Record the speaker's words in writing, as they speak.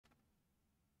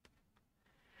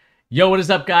Yo, what is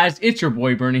up, guys? It's your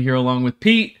boy Bernie here along with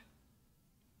Pete.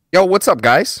 Yo, what's up,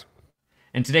 guys?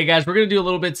 And today, guys, we're going to do a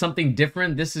little bit something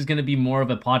different. This is going to be more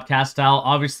of a podcast style.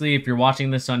 Obviously, if you're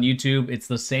watching this on YouTube, it's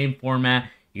the same format.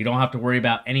 You don't have to worry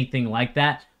about anything like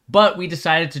that. But we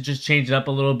decided to just change it up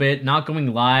a little bit, not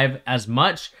going live as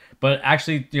much, but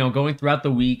actually, going throughout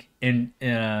the week and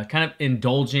kind of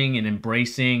indulging and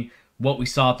embracing what we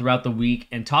saw throughout the week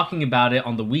and talking about it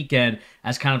on the weekend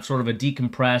as kind of sort of a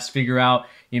decompress, figure out,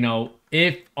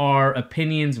 if our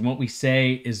opinions and what we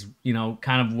say is,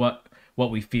 kind of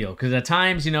what we feel. Because at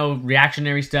times,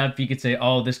 reactionary stuff, you could say,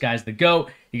 oh, this guy's the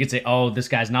GOAT. You could say, oh, this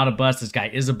guy's not a bust. This guy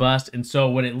is a bust. And so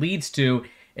what it leads to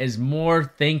is more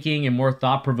thinking and more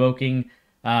thought-provoking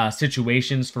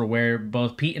situations for where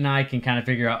both Pete and I can kind of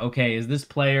figure out, okay, is this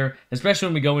player, especially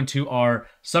when we go into our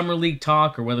summer league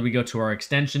talk or whether we go to our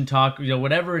extension talk,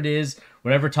 whatever it is,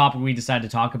 whatever topic we decide to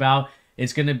talk about,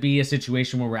 it's going to be a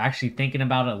situation where we're actually thinking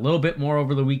about it a little bit more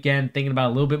over the weekend, thinking about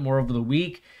it a little bit more over the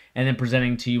week, and then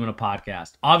presenting to you in a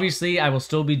podcast. Obviously, I will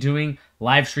still be doing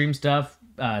live stream stuff.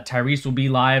 Tyrese will be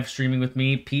live streaming with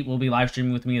me. Pete will be live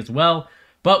streaming with me as well.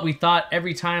 But we thought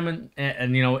every time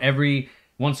and every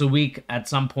once a week at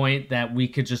some point that we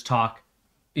could just talk,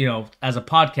 as a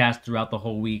podcast throughout the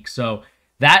whole week. So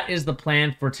that is the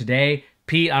plan for today.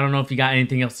 Pete, I don't know if you got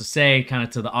anything else to say kind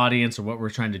of to the audience or what we're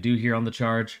trying to do here on the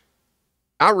charge.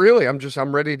 Not really.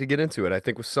 I'm ready to get into it. I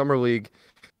think with Summer League,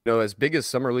 as big as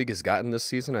Summer League has gotten this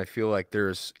season, I feel like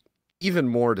there's even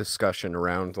more discussion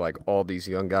around like all these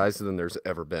young guys than there's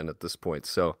ever been at this point.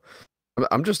 So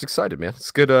I'm just excited, man.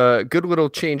 It's good, good little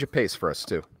change of pace for us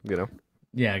too,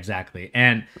 Yeah, exactly.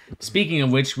 And speaking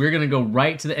of which, we're going to go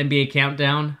right to the NBA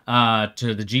countdown,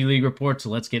 to the G League report.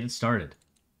 So let's get it started.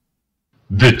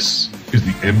 This is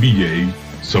the NBA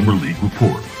Summer League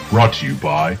report, brought to you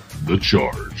by The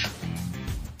Charge.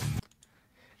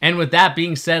 And with that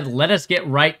being said, let us get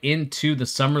right into the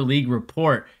Summer League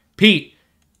report. Pete,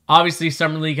 obviously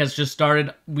Summer League has just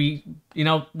started. When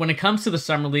it comes to the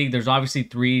Summer League, there's obviously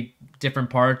three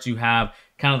different parts. You have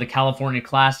kind of the California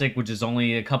Classic, which is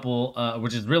only a couple,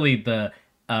 which is really the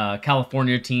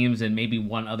California teams and maybe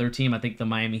one other team. I think the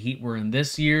Miami Heat were in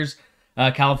this year's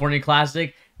California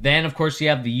Classic. Then, of course, you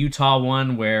have the Utah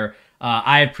one where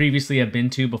I have previously been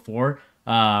to before,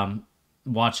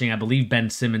 watching, I believe,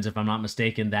 Ben Simmons, if I'm not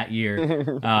mistaken, that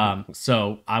year.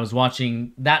 So I was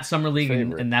watching that Summer League,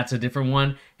 and that's a different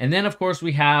one. And then, of course,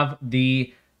 we have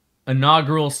the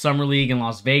inaugural Summer League in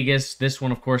Las Vegas. This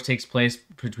one, of course, takes place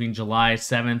between July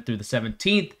 7th through the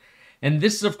 17th. And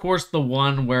this is, of course, the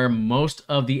one where most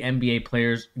of the NBA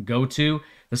players go to.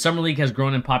 The Summer League has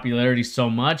grown in popularity so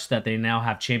much that they now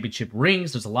have championship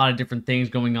rings. There's a lot of different things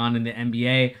going on in the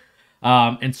NBA.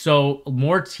 And so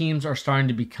more teams are starting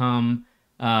to become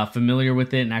familiar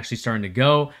with it and actually starting to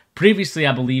go. Previously,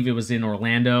 I believe it was in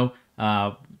Orlando.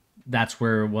 That's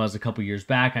where it was a couple years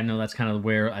back. I know that's kind of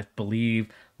where I believe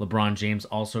LeBron James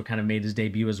also kind of made his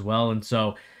debut as well. And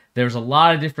so there's a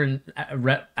lot of different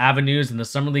avenues, and the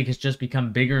Summer League has just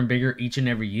become bigger and bigger each and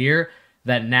every year,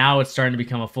 that now it's starting to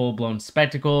become a full-blown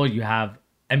spectacle. You have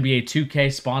NBA 2K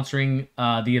sponsoring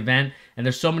the event, and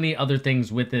there's so many other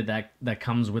things with it that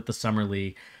comes with the Summer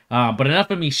League. But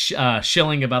enough of me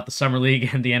shilling about the Summer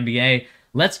League and the NBA.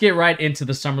 Let's get right into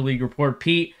the Summer League report.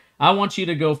 Pete, I want you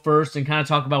to go first and kind of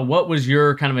talk about what was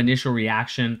your kind of initial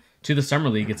reaction to the Summer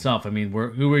League itself. I mean,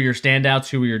 who were your standouts?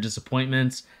 Who were your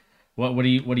disappointments? What do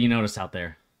you notice out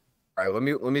there? All right,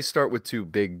 let me start with two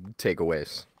big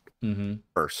takeaways. Mm-hmm.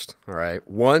 First, all right.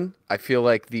 One, I feel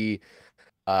like the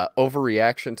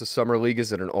overreaction to Summer League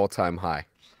is at an all-time high.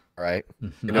 All right.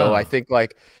 I think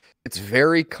like it's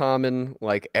very common,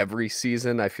 like every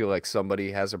season, I feel like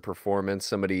somebody has a performance,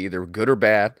 somebody either good or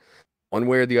bad, one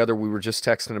way or the other. We were just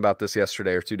texting about this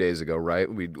yesterday or 2 days ago,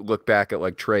 right? We look back at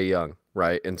like Trae Young,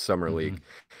 right, in Summer League.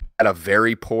 Had a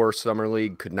very poor Summer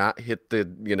League, could not hit the,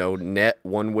 net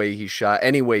one way he shot,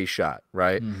 any way he shot,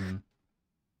 right?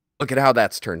 Look at how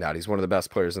that's turned out. He's one of the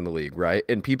best players in the league, right?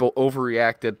 And people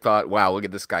overreacted, thought, wow, look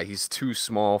at this guy. He's too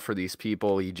small for these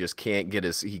people. He just can't get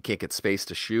space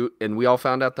to shoot. And we all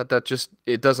found out that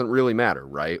it doesn't really matter,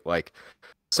 right? Like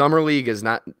Summer League is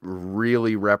not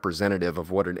really representative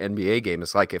of what an NBA game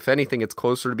is like. If anything, it's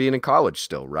closer to being in college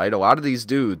still, right? A lot of these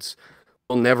dudes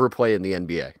will never play in the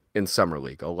NBA in Summer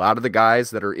League. A lot of the guys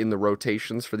that are in the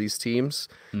rotations for these teams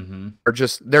are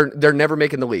just they're never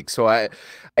making the league. So I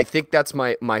think that's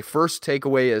my first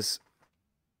takeaway is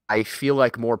I feel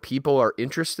like more people are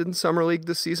interested in Summer League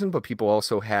this season, but people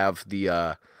also have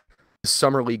the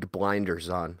Summer League blinders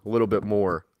on a little bit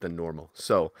more than normal.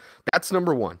 So that's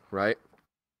number one, right?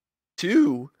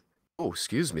 Two, oh,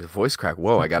 excuse me, the voice crack.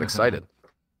 Whoa, I got excited.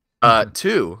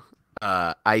 Two,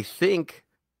 I think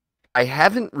I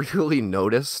haven't really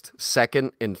noticed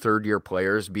second and third year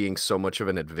players being so much of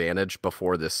an advantage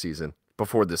before this season,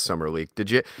 before this summer league. Did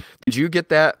you get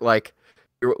that? Like,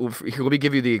 here, let me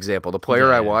give you the example. The player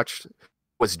Yeah, I yeah. watched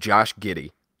was Josh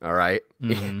Giddey. All right.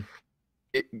 Mm-hmm.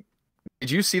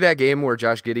 Did you see that game where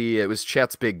Josh Giddey? It was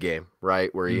Chet's big game,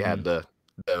 right, where he Mm-hmm. had the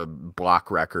block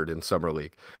record in summer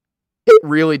league. It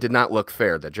really did not look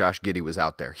fair that Josh Giddey was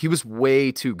out there. He was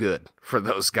way too good for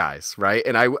those guys, right?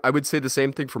 And I would say the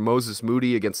same thing for Moses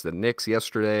Moody against the Knicks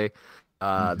yesterday.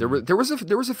 Mm-hmm.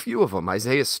 There was a few of them.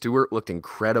 Isaiah Stewart looked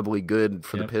incredibly good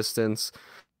for the Yep. Pistons.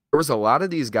 There was a lot of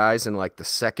these guys in like the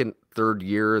second, third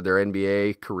year of their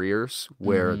NBA careers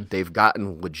where Mm-hmm. they've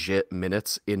gotten legit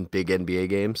minutes in big NBA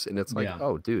games, and it's like, Yeah.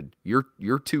 oh, dude,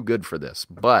 you're too good for this.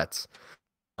 But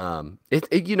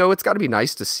it's got to be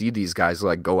nice to see these guys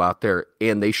like go out there,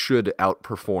 and they should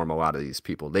outperform a lot of these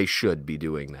people. They should be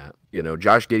doing that.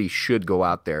 Josh Giddey should go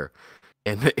out there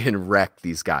and wreck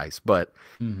these guys. But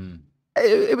Mm-hmm.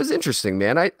 it was interesting,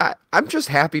 man. I'm just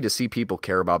happy to see people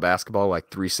care about basketball like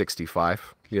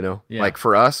 365. Yeah. Like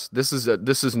for us, this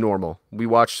is normal. We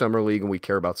watch summer league and we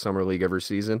care about summer league every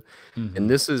season. Mm-hmm. And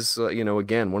this is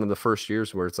again one of the first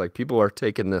years where it's like people are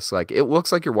taking this like it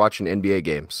looks like you're watching NBA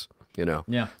games. Yeah.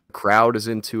 The crowd is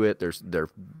into it. Their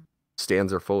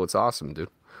stands are full. It's awesome, dude.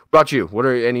 What about you? What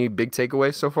are any big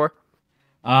takeaways so far?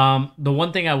 The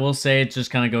one thing I will say, it's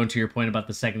just kind of going to your point about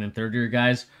the second and third year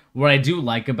guys. What I do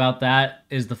like about that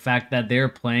is the fact that they're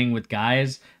playing with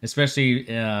guys, especially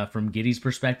from Giddey's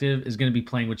perspective, is going to be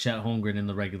playing with Chet Holmgren in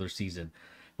the regular season.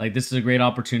 Like, this is a great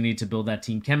opportunity to build that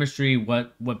team chemistry.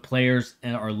 What players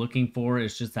are looking for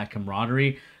is just that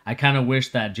camaraderie. I kind of wish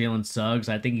that Jalen Suggs,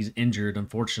 I think he's injured,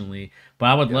 unfortunately, but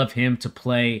I would love him to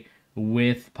play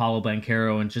with Paulo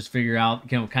Banchero and just figure out,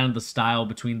 kind of the style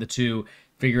between the two,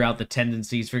 figure out the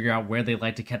tendencies, figure out where they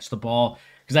like to catch the ball.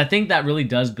 Because I think that really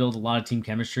does build a lot of team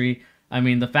chemistry. I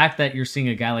mean, the fact that you're seeing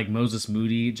a guy like Moses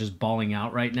Moody just balling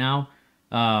out right now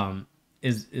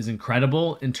is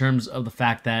incredible in terms of the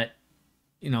fact that,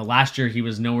 last year he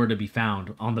was nowhere to be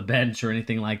found on the bench or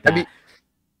anything like that. I mean,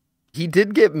 he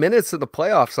did get minutes in the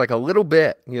playoffs, like a little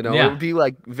bit. It Yeah. would be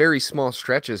like very small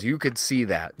stretches. You could see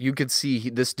that. You could see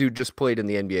this dude just played in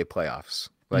the NBA playoffs.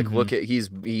 Like, look at he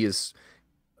is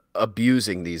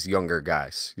abusing these younger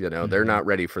guys. They're not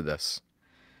ready for this.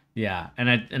 Yeah, and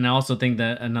I also think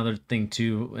that another thing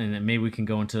too, and maybe we can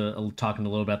go into talking a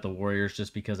little about the Warriors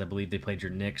just because I believe they played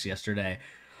your Knicks yesterday.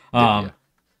 Yeah.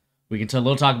 We can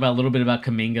talk about a little bit about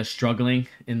Kuminga struggling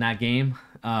in that game,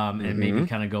 and maybe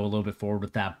kind of go a little bit forward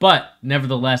with that. But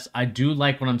nevertheless, I do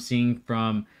like what I'm seeing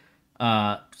from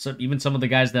even some of the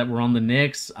guys that were on the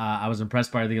Knicks. I was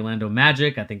impressed by the Orlando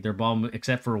Magic. I think their ball,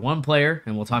 except for one player,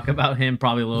 and we'll talk about him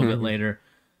probably a little bit later.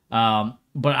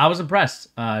 But I was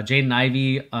impressed. Jaden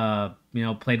Ivey,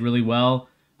 played really well.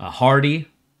 Hardy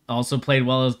also played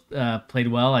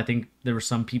well. I think there were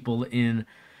some people in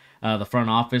the front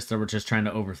office that were just trying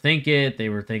to overthink it. They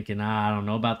were thinking, I don't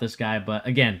know about this guy. But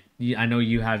again, I know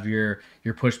you have your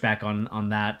pushback on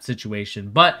that situation.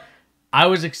 But I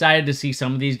was excited to see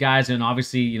some of these guys, and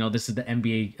obviously, this is the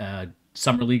NBA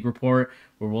Summer League report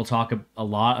where we'll talk a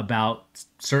lot about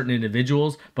certain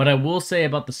individuals. But I will say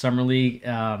about the Summer League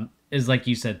is like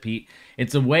you said, Pete,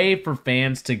 it's a way for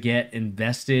fans to get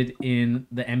invested in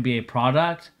the NBA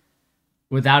product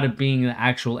without it being the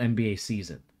actual NBA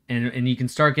season. And you can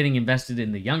start getting invested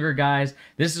in the younger guys.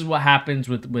 This is what happens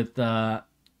with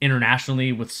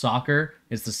internationally with soccer.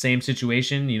 It's the same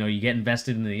situation. You get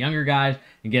invested in the younger guys,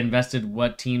 you get invested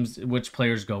which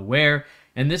players go where.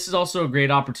 And this is also a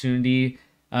great opportunity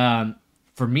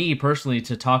for me personally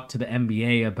to talk to the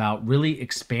NBA about really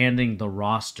expanding the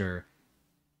roster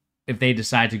if they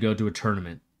decide to go to a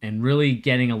tournament, and really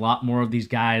getting a lot more of these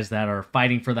guys that are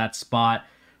fighting for that spot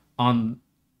on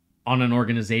an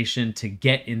organization to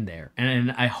get in there.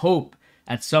 And I hope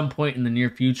at some point in the near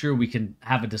future we can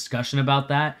have a discussion about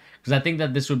that, because I think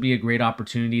that this would be a great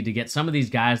opportunity to get some of these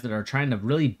guys that are trying to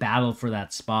really battle for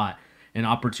that spot an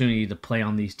opportunity to play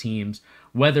on these teams,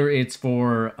 whether it's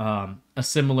for a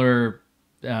similar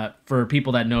for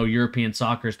people that know European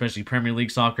soccer, especially Premier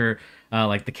League soccer,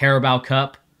 like the Carabao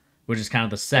Cup, which is kind of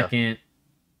the second,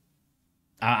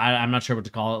 I'm not sure what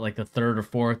to call it, like the third or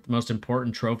fourth most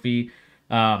important trophy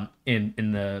in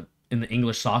the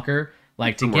English soccer.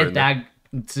 Like to get that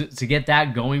to get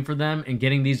that going for them, and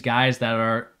getting these guys that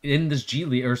are in this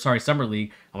Summer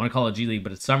League. I want to call it G League,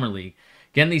 but it's Summer League.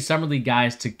 Getting these Summer League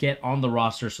guys to get on the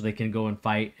roster so they can go and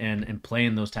fight and play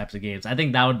in those types of games. I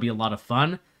think that would be a lot of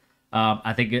fun.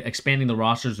 I think expanding the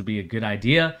rosters would be a good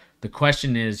idea. The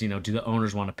question is, you know, do the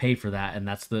owners want to pay for that? And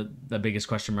that's the biggest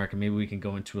question mark. And maybe we can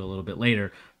go into it a little bit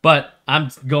later. But I'm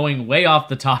going way off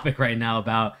the topic right now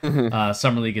about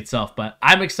Summer League itself. But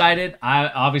I'm excited.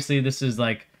 Obviously, this is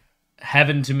like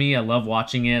heaven to me. I love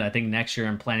watching it. I think next year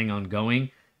I'm planning on going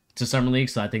to Summer League,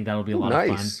 so I think that'll be a lot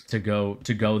of fun to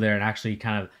go there and actually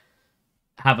kind of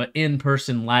have an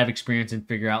in-person live experience and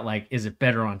figure out, like, is it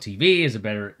better on TV? Is it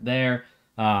better there?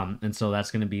 And so that's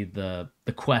going to be the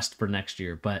quest for next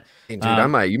year. But hey,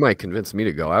 dude, you might convince me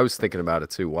to go. I was thinking about it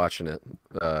too, watching it.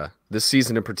 This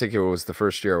season in particular was the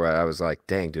first year where I was like,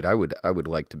 dang, dude, I would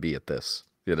like to be at this,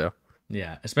 you know?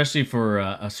 Yeah, especially for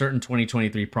a certain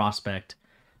 2023 prospect.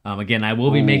 Again, I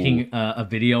will be making a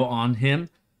video on him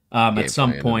at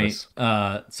some point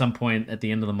at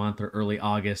the end of the month or early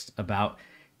August about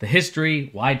the history,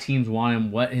 why teams want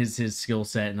him, what is his skill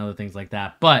set, and other things like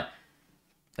that. But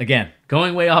again,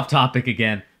 going way off topic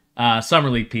again, Summer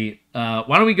League, Pete. Why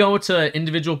don't we go to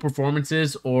individual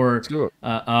performances or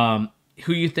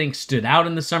who you think stood out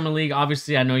in the Summer League?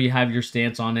 Obviously, I know you have your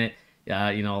stance on it.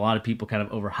 You know, a lot of people kind of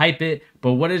overhype it,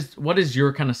 but what is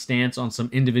your kind of stance on some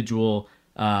individual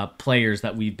players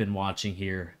that we've been watching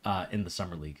here in the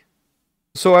Summer League?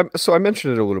 So I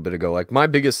mentioned it a little bit ago. Like, my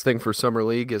biggest thing for Summer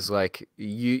League is, like,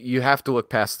 you have to look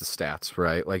past the stats,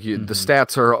 right? Like, the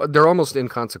stats they're almost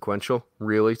inconsequential,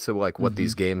 really, to like what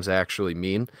these games actually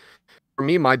mean. For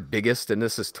me, my biggest, and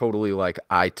this is totally like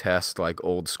eye test, like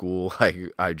old school, like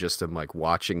I just am like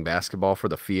watching basketball for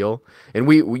the feel. And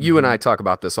you and I talk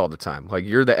about this all the time. Like,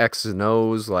 you're the X's and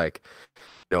O's, like,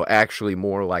 you know, actually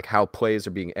more like how plays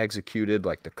are being executed,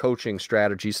 like the coaching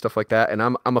strategy, stuff like that. And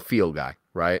I'm a feel guy,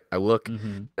 right? I look,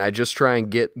 and I just try and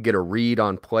get a read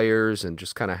on players and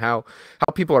just kind of how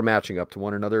people are matching up to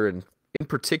one another. And in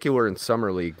particular in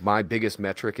Summer League, my biggest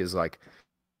metric is, like,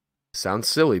 sounds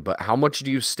silly, but how much do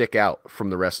you stick out from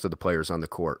the rest of the players on the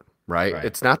court, right?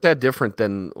 It's not that different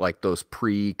than like those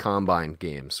pre-combine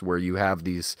games where you have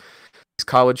these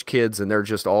college kids and they're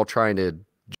just all trying to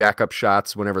jack up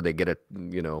shots whenever they get a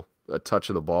touch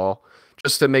of the ball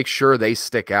just to make sure they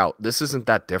stick out. This isn't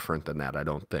that different than that, I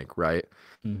don't think, right?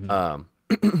 There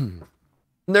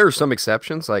are some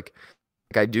exceptions. Like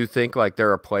I do think, like,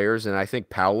 there are players, and I think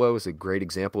Paolo is a great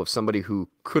example of somebody who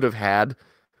could have had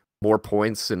more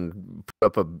points and put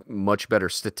up a much better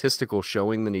statistical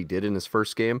showing than he did in his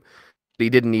first game. But he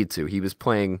didn't need to. He was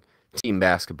playing team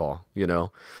basketball, you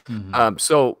know?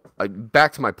 So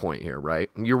back to my point here,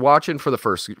 right? You're watching for the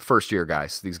first year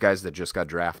guys, these guys that just got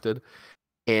drafted.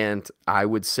 And I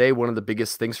would say one of the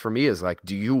biggest things for me is, like,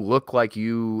 do you look like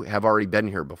you have already been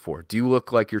here before? Do you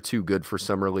look like you're too good for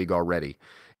Summer League already?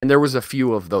 And there was a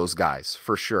few of those guys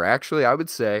for sure. Actually, I would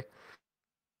say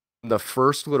the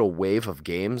first little wave of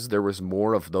games, there was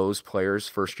more of those players,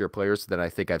 first-year players, than I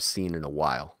think I've seen in a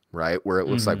while, right? Where it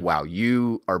looks like, wow,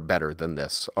 you are better than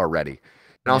this already.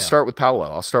 And I'll start with Paolo.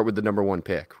 I'll start with the #1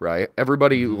 pick, right?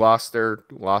 Everybody lost their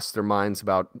minds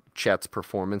about Chet's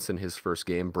performance in his first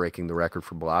game, breaking the record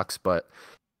for blocks. But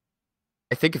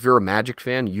I think if you're a Magic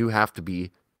fan, you have to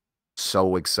be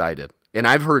so excited. And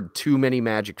I've heard too many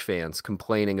Magic fans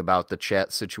complaining about the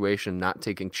Chet situation, not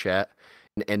taking Chet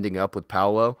and ending up with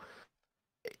Paolo.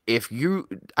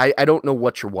 I don't know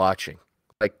what you're watching.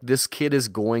 Like, this kid is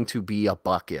going to be a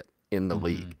bucket in the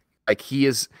league. Like, he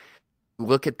is.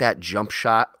 Look at that jump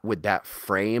shot with that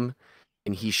frame,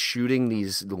 and he's shooting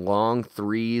these long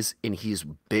threes, and he's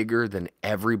bigger than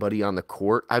everybody on the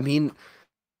court. I mean,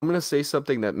 I'm going to say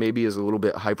something that maybe is a little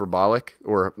bit hyperbolic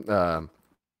or a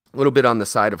little bit on the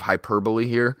side of hyperbole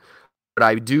here, but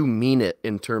I do mean it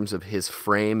in terms of his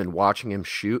frame and watching him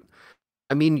shoot.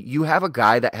 I mean, you have a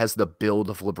guy that has the build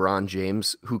of LeBron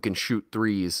James who can shoot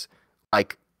threes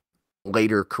like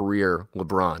later career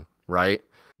LeBron, right?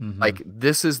 Like,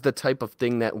 this is the type of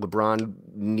thing that LeBron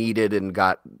needed and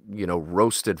got,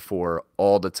 roasted for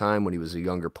all the time when he was a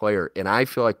younger player. And I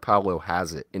feel like Paolo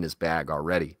has it in his bag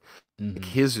already. Like,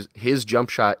 his jump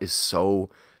shot is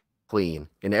so clean.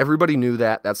 And everybody knew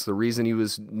that. That's the reason he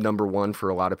was #1 for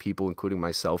a lot of people, including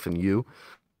myself and you.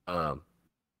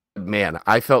 Man,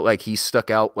 I felt like he stuck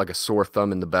out like a sore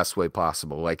thumb in the best way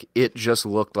possible. Like, it just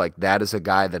looked like that is a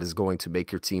guy that is going to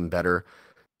make your team better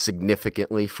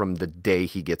significantly from the day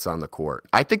he gets on the court.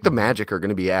 I think the Magic are going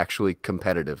to be actually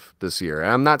competitive this year. And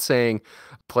I'm not saying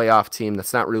playoff team.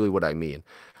 That's not really what I mean.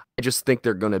 I just think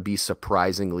they're going to be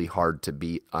surprisingly hard to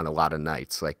beat on a lot of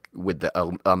nights, like with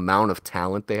the amount of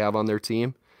talent they have on their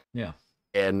team. Yeah.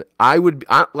 And I'm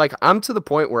to the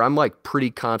point where I'm like pretty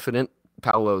confident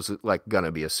Paolo's like going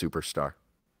to be a superstar.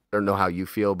 I don't know how you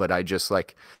feel, but I just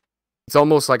like, it's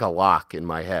almost like a lock in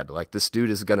my head. Like, this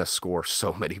dude is going to score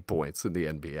so many points in the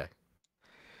NBA.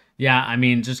 Yeah, I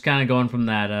mean, just kind of going from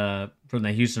that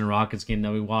Houston Rockets game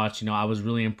that we watched, I was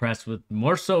really impressed with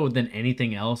more so than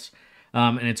anything else.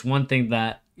 And it's one thing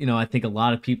that, I think a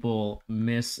lot of people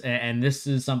miss, and this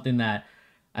is something that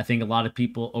I think a lot of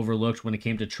people overlooked when it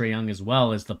came to Trae Young as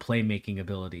well, is the playmaking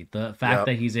ability. The fact Yep.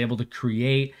 that he's able to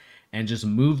create and just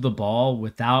move the ball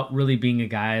without really being a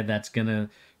guy that's gonna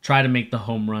try to make the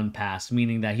home run pass,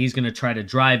 meaning that he's gonna try to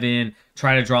drive in,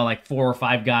 try to draw like 4 or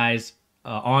 5 guys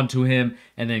onto him,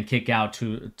 and then kick out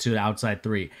to the outside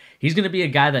three. He's going to be a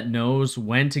guy that knows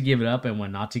when to give it up and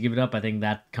when not to give it up. I think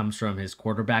that comes from his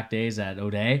quarterback days at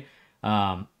O'Day,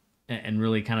 and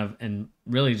really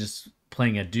just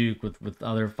playing at Duke with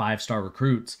other 5-star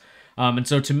recruits. And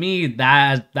so to me,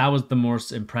 that was the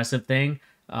most impressive thing.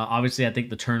 Obviously, I think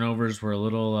the turnovers were a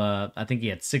little. I think he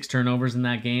had 6 turnovers in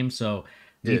that game, so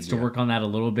needs to work on that a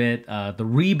little bit. The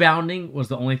rebounding was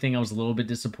the only thing I was a little bit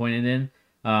disappointed in.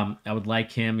 I would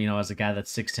like him, as a guy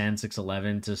that's 6'10",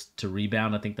 6'11", to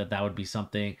rebound. I think that would be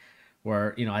something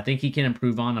where, I think he can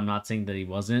improve on. I'm not saying that he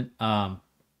wasn't.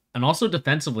 And also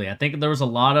defensively, I think there was a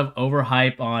lot of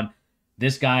overhype on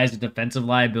this guy's a defensive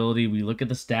liability. We look at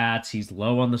the stats. He's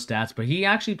low on the stats, but he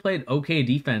actually played okay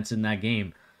defense in that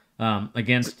game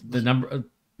against the number,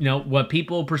 what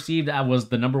people perceived as was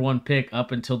the number 1 pick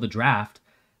up until the draft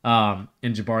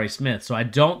in Jabari Smith. So I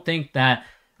don't think that.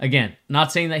 Again,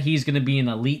 not saying that he's going to be an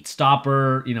elite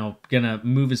stopper, going to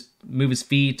move his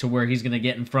feet to where he's going to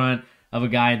get in front of a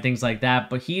guy and things like that,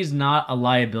 but he's not a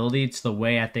liability. It's the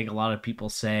way I think a lot of people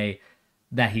say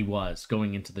that he was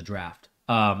going into the draft.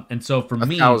 And so for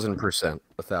me, 1,000%.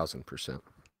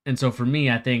 And so for me,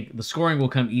 I think the scoring will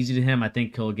come easy to him. I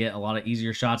think he'll get a lot of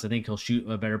easier shots. I think he'll shoot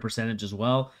a better percentage as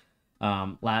well.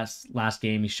 Last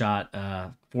game he shot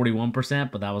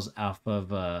 41%, but that was off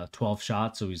of 12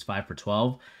 shots, so he's 5 for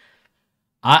 12.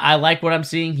 I like what I'm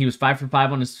seeing. He was 5 for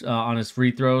 5 on his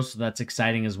free throws, so that's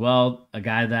exciting as well. A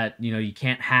guy that you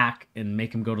can't hack and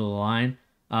make him go to the line.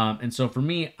 And so for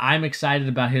me, I'm excited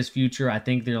about his future. I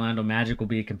think the Orlando Magic will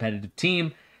be a competitive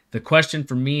team. The question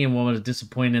for me and what was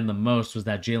disappointing the most was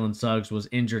that Jalen Suggs was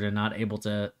injured and not able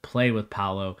to play with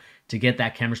Paolo to get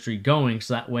that chemistry going.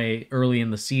 So that way, early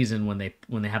in the season, when they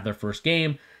have their first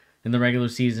game in the regular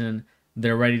season,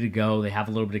 they're ready to go. They have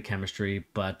a little bit of chemistry,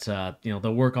 but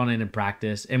they'll work on it in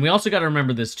practice. And we also got to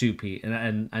remember this too, Pete.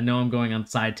 And I know I'm going on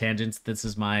side tangents. This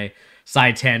is my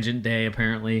side tangent day,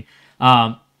 apparently.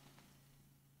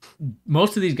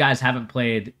 Most of these guys haven't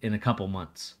played in a couple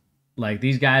months. Like,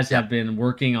 these guys have been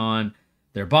working on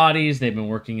their bodies. They've been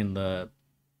working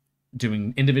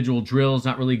doing individual drills,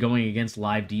 not really going against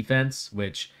live defense,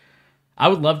 which I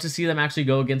would love to see them actually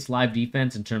go against live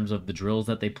defense in terms of the drills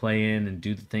that they play in and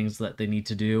do the things that they need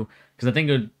to do. Because I think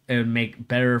it would make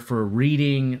better for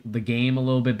reading the game a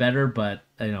little bit better, but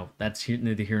that's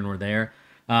neither here nor there.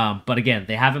 But again,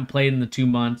 they haven't played in the 2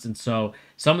 months, and so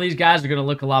some of these guys are going to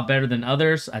look a lot better than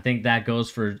others. I think that goes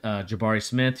for Jabari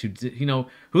Smith, who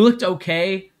looked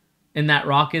okay in that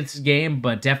Rockets game,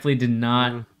 but definitely did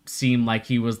not seem like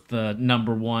he was the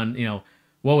number 1.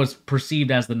 What was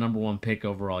perceived as the number 1 pick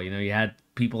overall. You had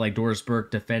people like Doris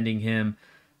Burke defending him,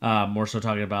 more so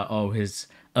talking about his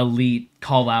elite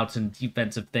call outs and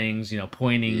defensive things,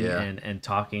 pointing and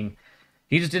talking.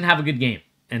 He just didn't have a good game.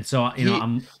 And so,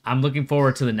 I'm looking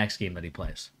forward to the next game that he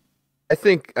plays. I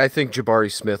think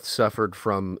Jabari Smith suffered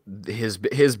from his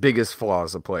biggest flaw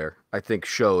as a player. I think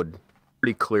showed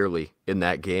pretty clearly in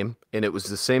that game, and it was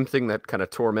the same thing that kind of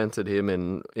tormented him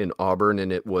in Auburn.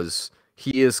 And it was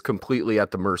he is completely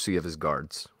at the mercy of his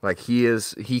guards. Like,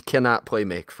 he cannot play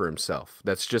make for himself.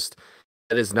 That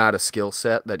is not a skill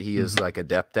set that he is like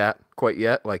adept at quite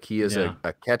yet. Like, he is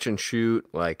a catch and shoot.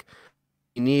 Like,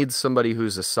 he needs somebody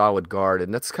who's a solid guard,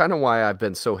 and that's kind of why I've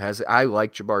been so hesitant. I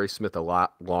like Jabari Smith a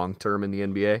lot long-term in the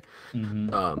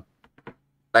NBA.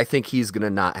 I think he's going to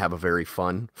not have a very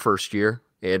fun first year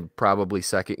and probably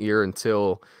second year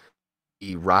until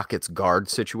the Rockets guard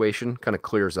situation kind of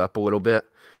clears up a little bit.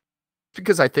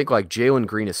 Because I think, like, Jalen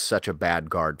Green is such a bad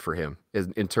guard for him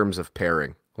in terms of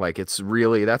pairing. Like, that's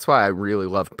why I really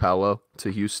loved Paolo to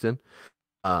Houston.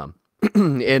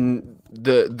 And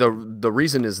the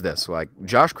reason is this, like,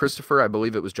 Josh Christopher, I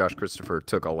believe it was Josh Christopher,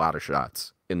 took a lot of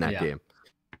shots in that game.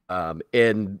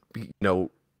 And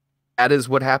that is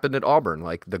what happened at Auburn.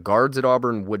 Like, the guards at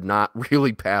Auburn would not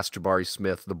really pass Jabari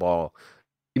Smith the ball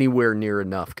anywhere near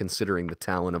enough, considering the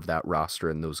talent of that roster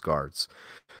and those guards.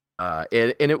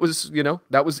 And it was,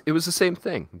 it was the same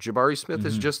thing. Jabari Smith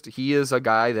he is a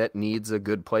guy that needs a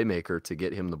good playmaker to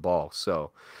get him the ball.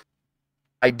 So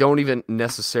I don't even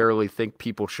necessarily think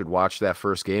people should watch that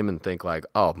first game and think like,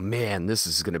 oh man, this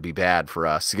is going to be bad for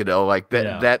us. You know, like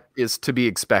that is to be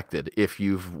expected if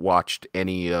you've watched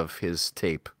any of his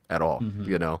tape at all,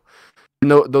 you know.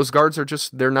 No, those guards are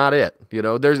just, they're not it, you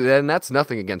know. And that's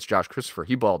nothing against Josh Christopher.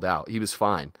 He balled out. He was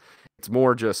fine. It's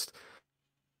more just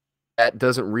that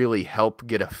doesn't really help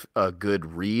get a good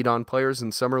read on players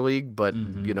in Summer League, but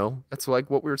you know, that's like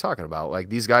what we were talking about. Like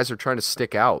these guys are trying to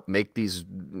stick out, make these,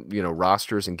 you know,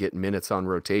 rosters and get minutes on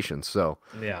rotation. So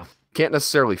yeah, can't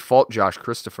necessarily fault Josh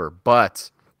Christopher,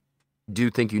 but do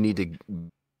think you need to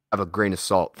have a grain of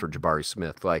salt for Jabari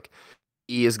Smith. Like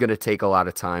he is going to take a lot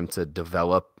of time to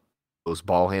develop those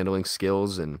ball handling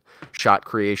skills and shot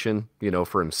creation, you know,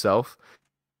 for himself.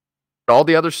 All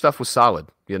the other stuff was solid,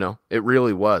 you know. It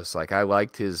really was. Like I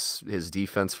liked his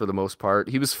defense for the most part.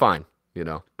 He was fine, you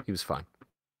know. He was fine.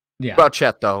 Yeah. What about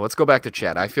Chet though? Let's go back to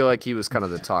Chet. I feel like he was kind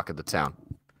of the talk of the town.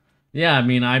 Yeah, I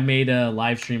mean, I made a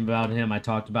live stream about him. I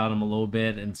talked about him a little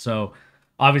bit, and so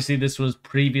obviously this was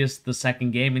previous the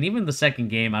second game, and even the second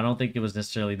game, I don't think it was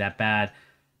necessarily that bad.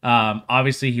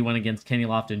 Obviously, he went against Kenny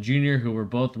Lofton Jr., who we're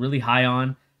both really high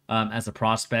on. As a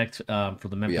prospect for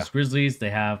the Memphis Grizzlies. They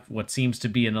have what seems to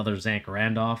be another Zach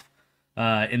Randolph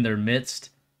in their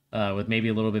midst with maybe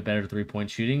a little bit better three-point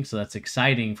shooting, so that's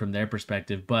exciting from their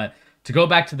perspective. But to go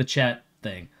back to the Chet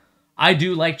thing, I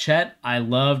do like Chet. I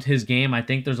loved his game. I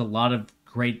think there's a lot of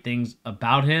great things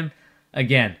about him.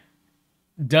 Again,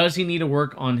 does he need to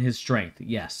work on his strength?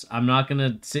 Yes. I'm not going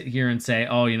to sit here and say,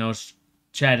 oh, you know,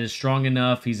 Chet is strong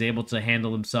enough, he's able to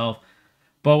handle himself.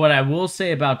 But what I will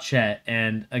say about Chet,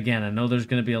 and again, I know there's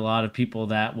going to be a lot of people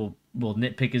that will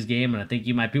nitpick his game, and I think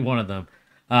you might be one of them.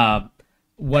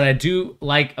 What I do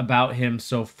like about him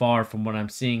so far from what I'm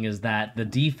seeing is that the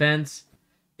defense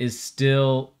is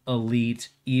still elite,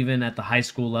 even at the high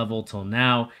school level till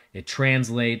now. It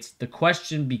translates. The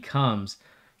question becomes,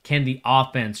 can the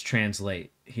offense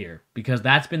translate here? Because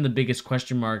that's been the biggest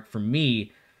question mark for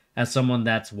me as someone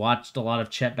that's watched a lot of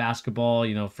Chet basketball,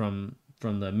 you know, from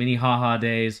the Minnehaha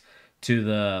days to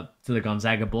the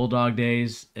Gonzaga Bulldog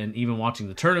days, and even watching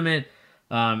the tournament,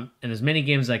 and as many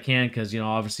games as I can, because, you know,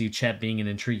 obviously Chet being an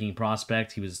intriguing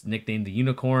prospect, he was nicknamed the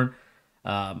Unicorn.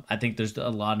 I think there's a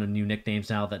lot of new nicknames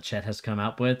now that Chet has come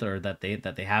out with, or that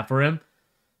they have for him.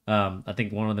 I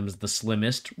think one of them is the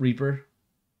Slimmest Reaper,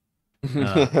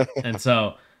 and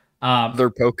so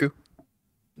they're Poku.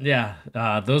 Yeah,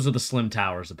 those are the Slim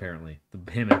Towers apparently.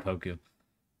 Him and Poku,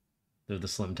 they're the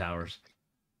Slim Towers.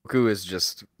 Poku is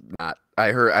just not. I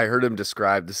heard him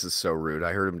described. This is so rude.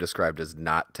 I heard him described as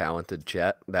not talented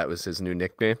Chet. That was his new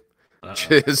nickname.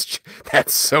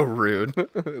 That's so rude.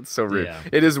 It's so rude. Yeah.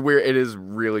 It is weird. It is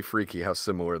really freaky how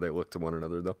similar they look to one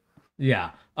another, though.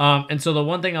 Yeah. And so the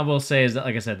one thing I will say is that,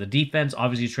 like I said, the defense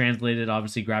obviously translated.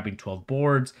 Obviously, grabbing 12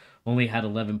 boards, only had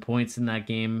 11 points in that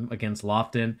game against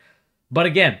Lofton. But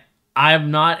again,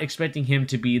 I'm not expecting him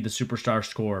to be the superstar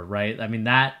scorer, right? I mean,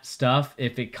 that stuff,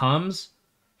 if it comes,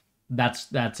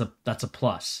 that's a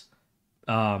plus.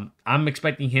 I'm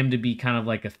expecting him to be kind of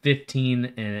like a 15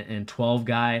 and 12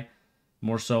 guy,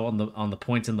 more so on the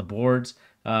points and the boards,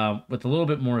 with a little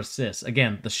bit more assists.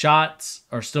 Again, the shots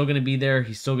are still going to be there.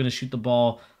 He's still going to shoot the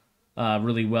ball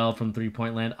really well from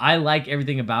three-point land. I like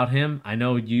everything about him. I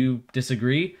know you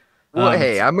disagree. Well,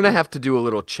 hey, I'm gonna have to do a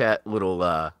little chat,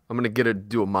 I'm gonna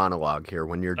do a monologue here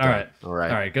when you're done. All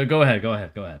right. Go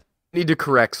ahead. Need to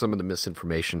correct some of the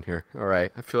misinformation here. All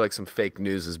right, I feel like some fake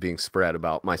news is being spread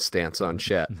about my stance on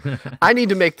Chet. I need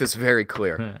to make this very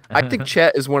clear. I think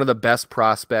Chet is one of the best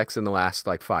prospects in the last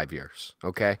 5 years.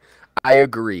 Okay, I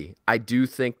agree. I do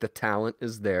think the talent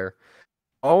is there.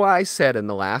 All I said in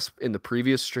the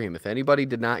previous stream, if anybody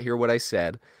did not hear what I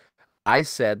said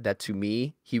that to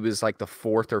me, he was like the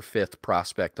 4th or 5th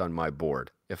prospect on my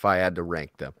board if I had to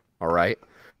rank them. All right.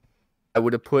 I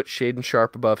would have put Shaden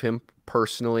Sharp above him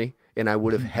personally, and I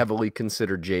would have heavily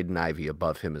considered Jaden Ivey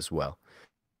above him as well.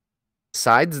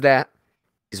 Besides that,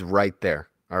 he's right there.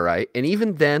 All right. And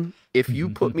even then, if you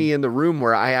put me in the room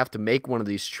where I have to make one of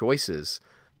these choices,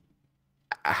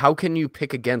 how can you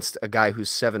pick against a guy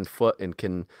who's 7 foot and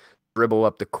can dribble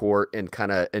up the court and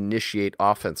kind of initiate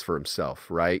offense for himself,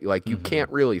 right? Like, you can't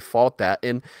really fault that.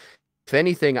 And if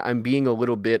anything, I'm being a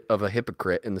little bit of a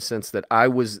hypocrite in the sense that I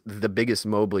was the biggest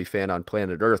Mobley fan on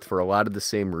planet Earth for a lot of the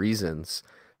same reasons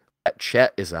that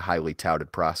Chet is a highly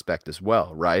touted prospect as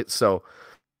well, right? So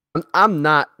I'm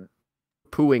not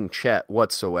pooing Chet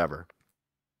whatsoever.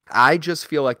 I just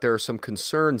feel like there are some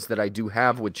concerns that I do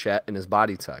have with Chet and his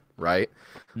body type, right?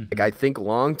 Like, I think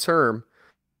long-term,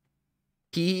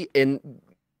 this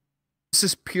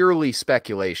is purely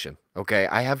speculation, Okay,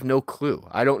 I have no clue.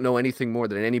 I don't know anything more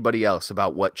than anybody else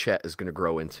about what Chet is going to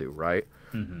grow into, right?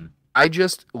 Mm-hmm. I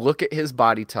just look at his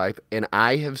body type, and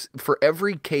I have, for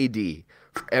every KD,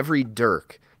 for every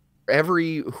Dirk, for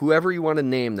every whoever you want to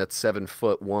name that's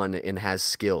 7'1" and has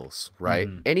skills, right?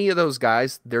 Mm-hmm. Any of those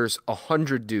guys, there's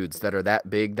 100 dudes that are that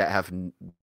big that have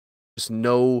just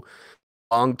no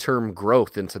long-term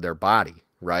growth into their body,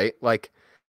 right? Like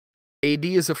AD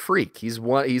is a freak. He's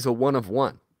a one of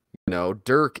one. You know,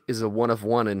 Dirk is a one of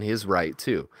one in his right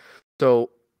too. So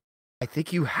I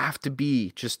think you have to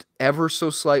be just ever so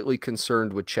slightly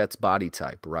concerned with Chet's body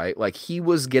type, right? Like he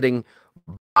was getting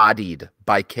bodied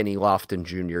by Kenny Lofton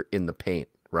Jr. in the paint,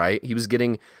 right? He was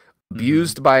getting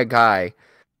abused by a guy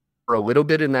for a little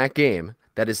bit in that game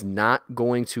that is not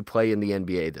going to play in the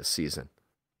NBA this season.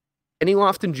 Kenny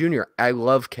Lofton Jr., I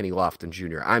love Kenny Lofton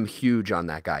Jr. I'm huge on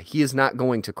that guy. He is not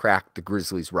going to crack the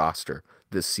Grizzlies roster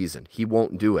this season. He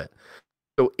won't do it.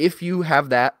 So if you have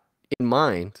that in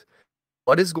mind,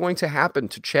 what is going to happen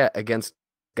to Chet against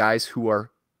guys who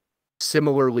are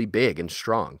similarly big and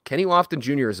strong? Kenny Lofton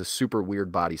Jr. is a super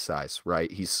weird body size,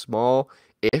 right? He's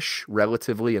small-ish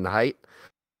relatively in height.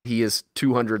 He is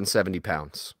 270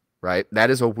 pounds, right? That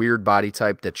is a weird body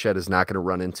type that Chet is not going to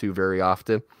run into very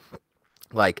often.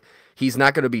 Like, he's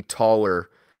not going to be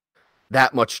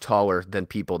that much taller than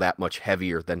people that much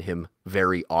heavier than him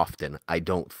very often, I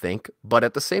don't think. But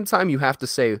at the same time, you have to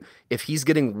say, if he's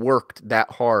getting worked that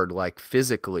hard, like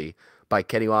physically, by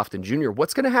Kenny Lofton Jr.,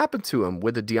 what's going to happen to him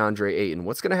with a DeAndre Ayton?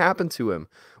 What's going to happen to him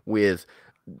with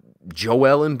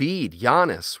Joel Embiid,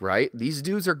 Giannis, right? These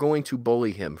dudes are going to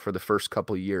bully him for the first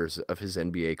couple of years of his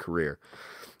NBA career.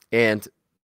 And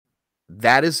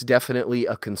that is definitely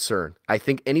a concern. I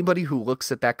think anybody who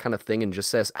looks at that kind of thing and just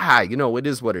says, it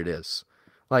is what it is.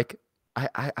 Like,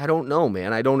 I don't know,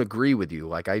 man. I don't agree with you.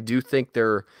 Like, I do think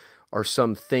there are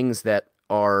some things that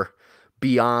are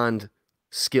beyond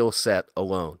skill set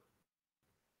alone.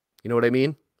 You know what I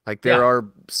mean? Like,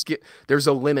 there's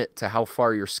a limit to how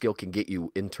far your skill can get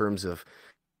you in terms of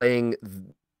playing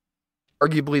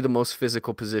arguably the most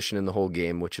physical position in the whole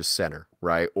game, which is center,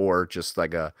 right? Or just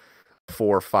like a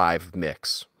 4-5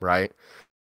 mix, right?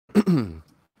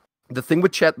 The thing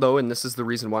with Chet, though, and this is the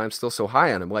reason why I'm still so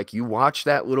high on him, like, you watch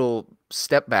that little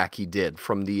step back he did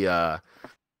from the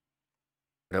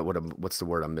what's the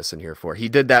word I'm missing here for? He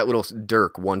did that little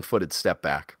Dirk one-footed step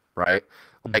back, right?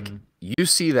 Like, you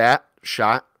see that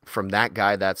shot from that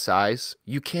guy that size,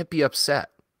 you can't be upset.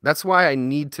 That's why I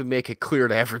need to make it clear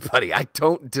to everybody. I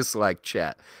don't dislike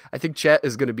Chet. I think Chet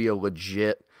is going to be a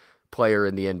legit player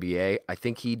in the NBA. I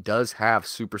think he does have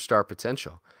superstar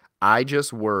potential. I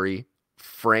just worry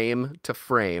frame to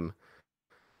frame,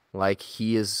 like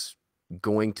he is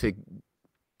going to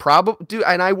probably do,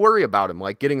 and I worry about him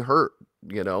like getting hurt,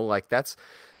 like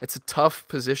it's a tough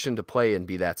position to play and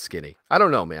be that skinny. I don't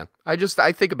know, man. I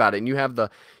think about it, and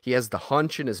he has the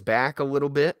hunch in his back a little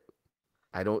bit.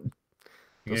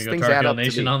 Those things add up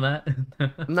to me. On that?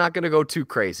 I'm not going to go too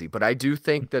crazy, but I do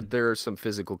think that there are some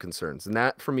physical concerns. And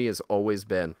that, for me, has always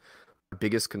been the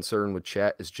biggest concern with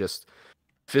Chet is just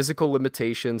physical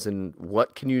limitations and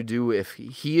what can you do if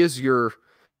he is your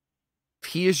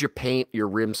paint, your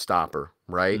rim stopper,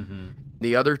 right?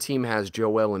 The other team has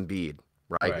Joel Embiid,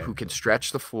 right? Who can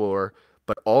stretch the floor,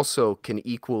 but also can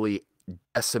equally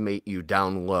decimate you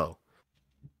down low.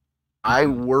 I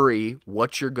worry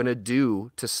what you're going to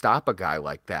do to stop a guy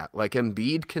like that. Like,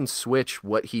 Embiid can switch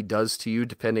what he does to you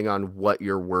depending on what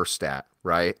you're worst at,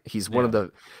 right? He's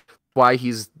why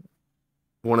he's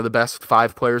one of the best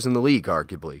 5 players in the league,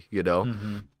 arguably,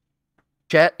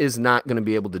 Chet is not going to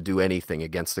be able to do anything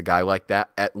against a guy like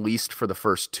that, at least for the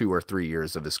first 2 or 3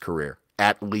 years of his career,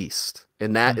 at least.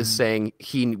 And that is saying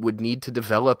he would need to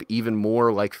develop even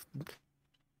more, like,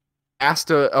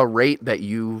 past a rate that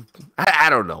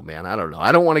I don't know, man. I don't know.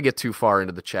 I don't want to get too far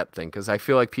into the Chet thing because I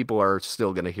feel like people are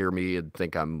still going to hear me and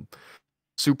think I'm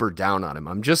super down on him.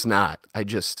 I'm just not.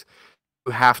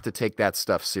 You have to take that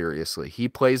stuff seriously. He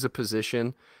plays a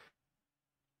position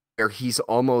where he's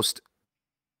almost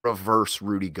reverse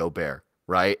Rudy Gobert,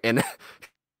 right? And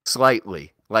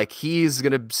slightly. Like, he's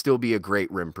going to still be a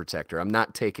great rim protector. I'm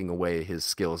not taking away his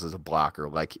skills as a blocker.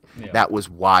 Like, that was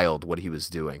wild what he was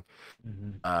doing.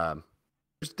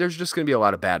 There's just going to be a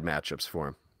lot of bad matchups for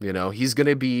him. He's going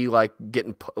to be like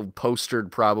getting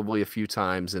postered probably a few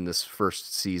times in this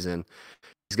first season.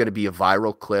 He's going to be a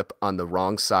viral clip on the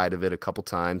wrong side of it a couple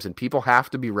times, and people have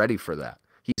to be ready for that.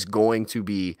 He's going to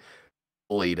be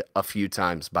bullied a few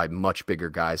times by much bigger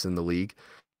guys in the league.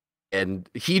 And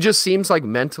he just seems like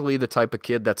mentally the type of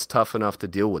kid that's tough enough to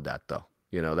deal with that, though.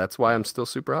 That's why I'm still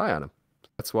super high on him.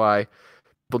 That's why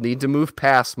People need to move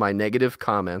past my negative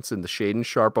comments and the shade and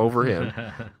sharp over him.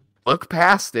 Look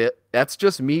past it. That's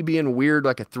just me being weird,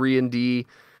 like a 3-and-D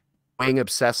wing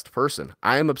obsessed person.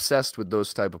 I am obsessed with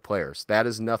those type of players. That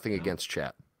is nothing against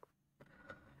Chet.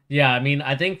 Yeah, I mean,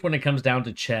 I think when it comes down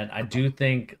to Chet, I do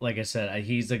think, like I said,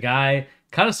 he's a guy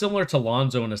kind of similar to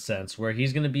Lonzo in a sense, where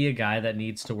he's going to be a guy that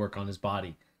needs to work on his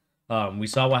body. We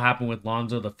saw what happened with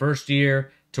Lonzo the first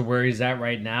year to where he's at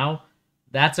right now.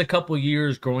 That's a couple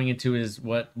years growing into his,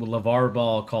 what LeVar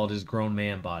Ball called his grown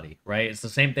man body, right? It's the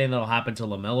same thing that'll happen to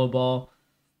LaMelo Ball.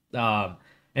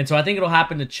 And so I think it'll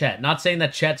happen to Chet. Not saying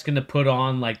that Chet's going to put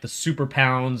on like the super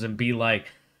pounds and be like,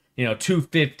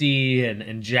 250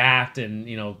 and jacked and,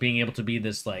 being able to be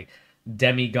this like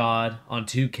demigod on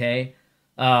 2K.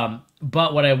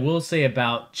 But what I will say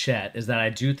about Chet is that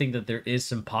I do think that there is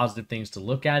some positive things to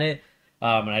look at it.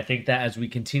 And I think that as we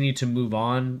continue to move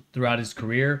on throughout his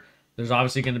career, there's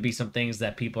obviously going to be some things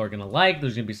that people are going to like.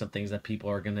 There's going to be some things that people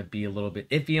are going to be a little bit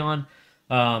iffy on.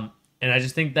 And I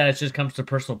just think that it just comes to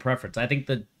personal preference. I think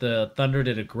that the Thunder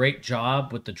did a great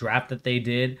job with the draft that they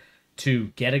did to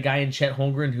get a guy in Chet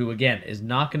Holmgren who, again, is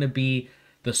not going to be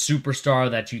the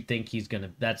superstar that you think he's going to,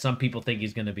 that some people think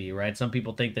he's going to be, right? Some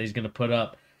people think that he's going to put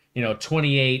up,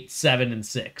 28, 7, and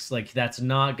 6. Like, that's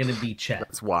not going to be Chet.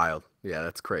 That's wild. Yeah,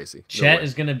 that's crazy. Chet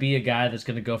is going to be a guy that's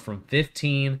going to go from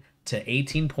 15 to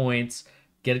 18 points,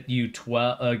 get you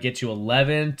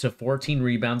 11 to 14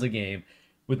 rebounds a game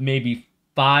with maybe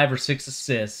 5 or 6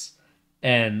 assists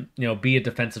and, be a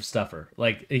defensive stuffer.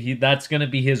 Like, that's going to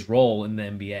be his role in the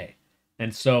NBA.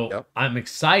 And so I'm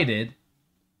excited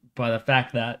by the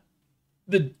fact that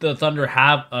the Thunder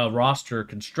have a roster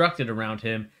constructed around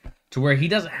him to where he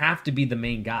doesn't have to be the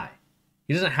main guy.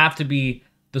 He doesn't have to be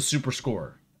the super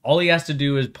scorer. All he has to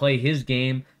do is play his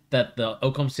game that the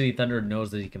Oklahoma City Thunder knows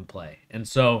that he can play. And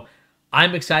so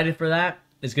I'm excited for that.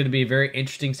 It's going to be a very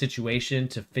interesting situation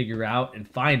to figure out and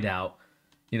find out,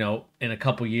 in a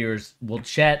couple years, will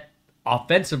Chet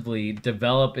offensively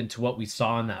develop into what we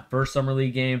saw in that first Summer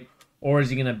League game, or is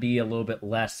he going to be a little bit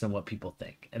less than what people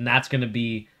think? And that's going to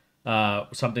be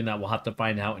something that we'll have to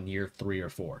find out in year 3 or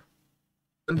 4.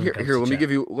 Here, let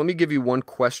me give you one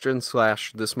question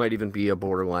 / this might even be a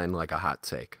borderline like a hot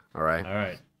take. All right. All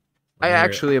right.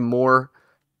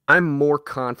 I'm more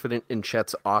confident in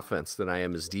Chet's offense than I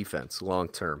am his defense long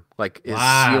term. Like his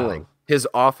ceiling, his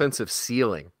offensive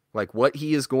ceiling, like what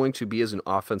he is going to be as an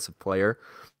offensive player.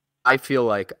 I feel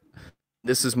like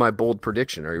this is my bold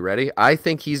prediction. Are you ready? I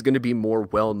think he's going to be more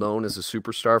well known as a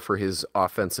superstar for his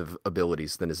offensive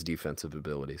abilities than his defensive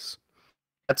abilities.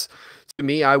 That's, to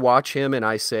me, I watch him and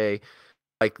I say,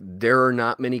 like, there are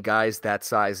not many guys that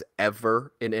size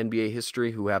ever in NBA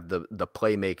history who have the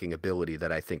playmaking ability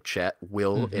that I think Chet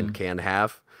will and can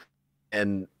have.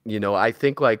 And, I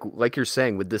think like you're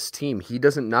saying with this team, he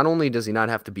doesn't, not only does he not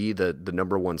have to be the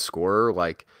number one scorer,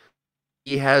 like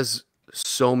he has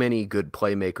so many good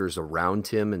playmakers around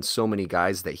him and so many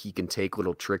guys that he can take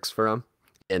little tricks from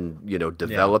and,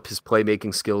 develop his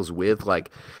playmaking skills with. Like,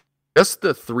 just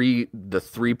the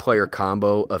three player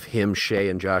combo of him, Shea,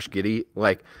 and Josh Giddey,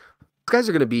 like these guys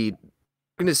are going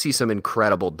to see some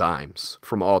incredible dimes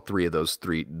from all three of those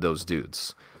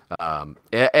dudes.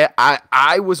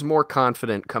 I was more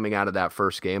confident coming out of that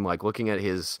first game, like looking at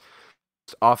his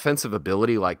offensive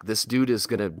ability, like this dude is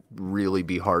going to really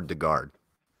be hard to guard,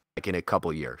 like in a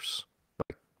couple years.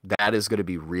 Like that is going to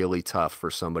be really tough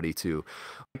for somebody to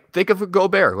think of.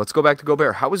 Gobert. Let's go back to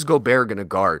Gobert. How is Gobert going to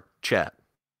guard Chet?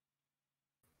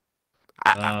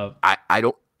 I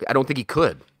don't think he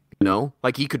could,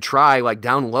 like he could try, like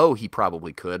down low, he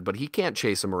probably could, but he can't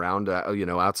chase him around,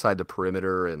 outside the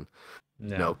perimeter and,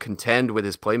 contend with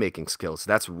his playmaking skills.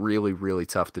 That's really, really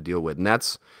tough to deal with. And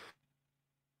that's,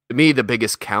 to me, the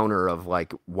biggest counter of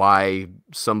like why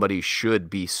somebody should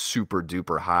be super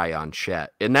duper high on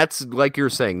Chet. And that's like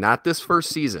you're saying, not this first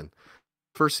season.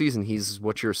 First season, he's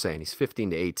what you're saying. He's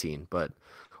 15 to 18, but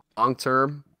long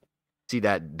term, see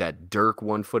that Dirk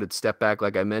one-footed step back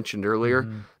like I mentioned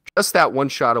earlier. Just that one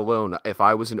shot alone, if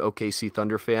I was an OKC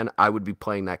Thunder fan, I would be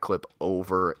playing that clip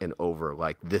over and over.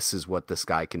 Like, this is what this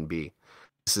guy can be.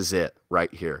 This is it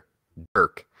right here.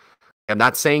 Dirk. I'm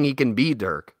not saying he can be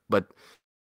Dirk, but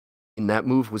in that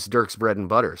move was Dirk's bread and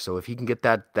butter. So if he can get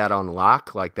that on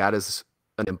lock, like that is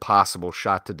an impossible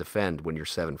shot to defend when you're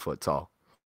 7 foot tall.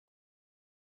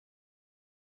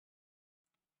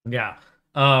 Yeah.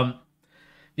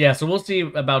 Yeah, so we'll see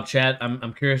about Chet.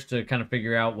 I'm curious to kind of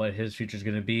figure out what his future is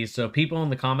going to be. So people in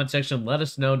the comment section, let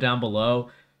us know down below.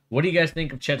 What do you guys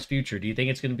think of Chet's future? Do you think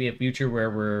it's going to be a future where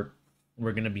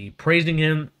we're going to be praising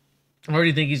him? Or do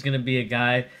you think he's going to be a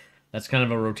guy that's kind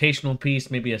of a rotational piece,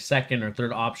 maybe a second or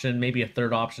third option, maybe a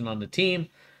third option on the team.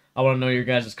 I want to know your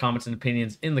guys' comments and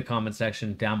opinions in the comment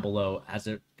section down below as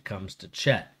it comes to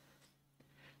Chet.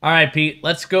 All right, Pete,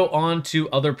 let's go on to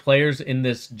other players in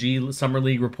this G Summer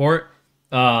League report.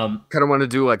 Kind of want to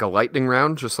do like a lightning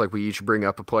round, just like we each bring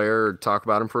up a player and talk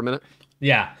about him for a minute.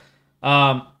 Yeah.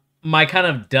 My kind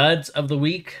of duds of the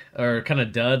week, or kind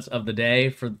of duds of the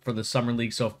day for the Summer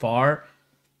League so far,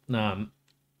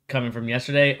 coming from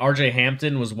yesterday, RJ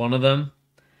Hampton was one of them.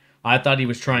 I thought he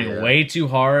was trying way too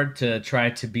hard to try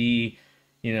to be,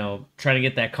 trying to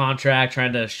get that contract,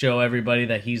 trying to show everybody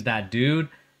that he's that dude.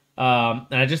 And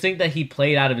I just think that he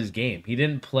played out of his game. He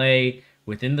didn't play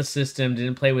within the system,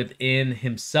 didn't play within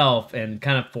himself, and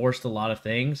kind of forced a lot of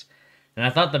things. And I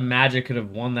thought the Magic could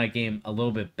have won that game a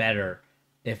little bit better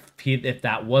if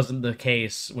that wasn't the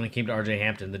case when it came to RJ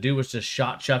Hampton. The dude was just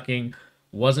shot chucking,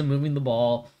 wasn't moving the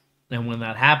ball, and when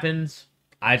that happens,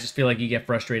 I just feel like you get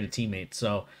frustrated teammates.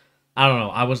 So I don't know.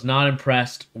 I was not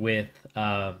impressed with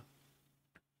RJ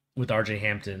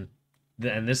Hampton,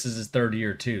 and this is his third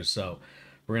year too. So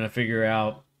we're gonna figure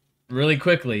out really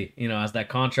quickly, as that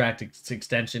contract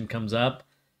extension comes up,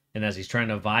 and as he's trying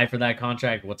to vie for that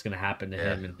contract, what's gonna happen to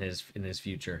him in his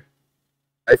future.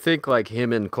 I think like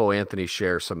him and Cole Anthony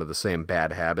share some of the same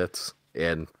bad habits,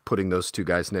 and putting those two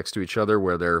guys next to each other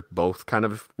where they're both kind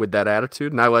of with that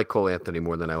attitude. And I like Cole Anthony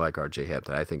more than I like RJ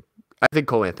Hampton. I think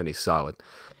Cole Anthony's solid.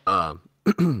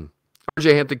 RJ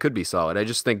Hampton could be solid. I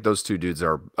just think those two dudes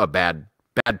are a bad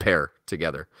pair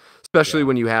together, especially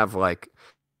when you have like,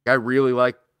 I really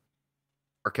like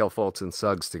Markelle Fultz and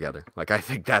Suggs together. Like, I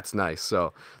think that's nice.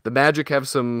 So the Magic have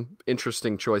some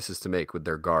interesting choices to make with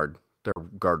their guard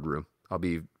room. I'll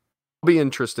be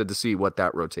interested to see what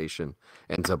that rotation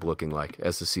ends up looking like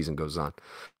as the season goes on.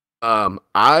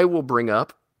 I will bring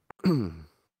up,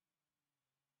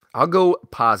 I'll go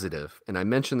positive, and I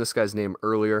mentioned this guy's name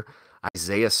earlier,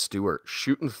 Isaiah Stewart,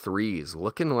 shooting threes,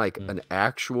 looking like an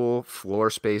actual floor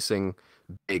spacing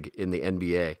big in the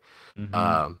NBA.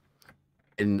 Mm-hmm.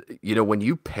 And, when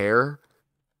you pair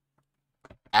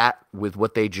that with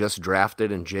what they just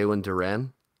drafted in Jalen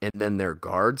Duren and then their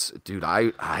guards, dude,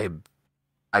 I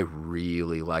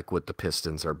really like what the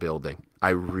Pistons are building. I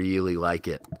really like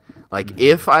it. Like,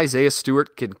 if Isaiah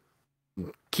Stewart could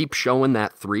keep showing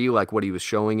that three like what he was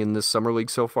showing in this Summer League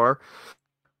so far,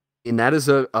 and that is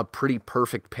a pretty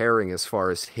perfect pairing as far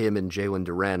as him and Jalen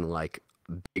Duren, like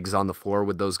bigs on the floor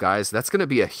with those guys. That's going to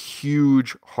be a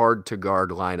huge, hard-to-guard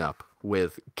lineup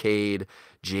with Cade,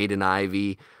 Jaden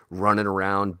Ivey running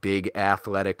around, big,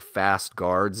 athletic, fast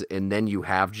guards, and then you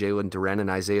have Jalen Duren and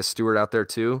Isaiah Stewart out there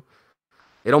too.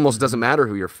 It almost doesn't matter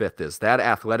who your fifth is. That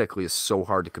athletically is so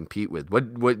hard to compete with.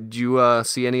 What did you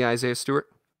see any Isaiah Stewart?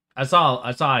 I saw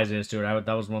Isaiah Stewart.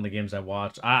 That was one of the games I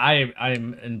watched.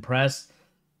 I'm impressed.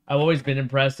 I've always been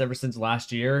impressed ever since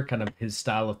last year, kind of his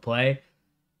style of play.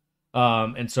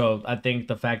 And so I think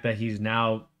the fact that he's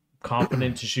now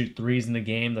confident to shoot threes in the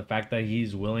game, the fact that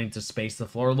he's willing to space the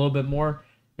floor a little bit more,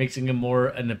 makes him more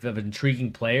of an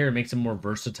intriguing player. It makes him more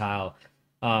versatile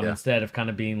instead of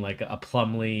kind of being like a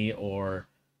Plumlee or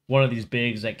one of these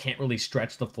bigs that can't really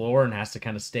stretch the floor and has to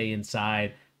kind of stay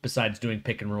inside, besides doing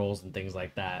pick and rolls and things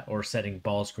like that, or setting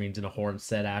ball screens in a horn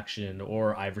set action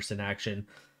or Iverson action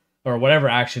or whatever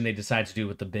action they decide to do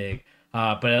with the big.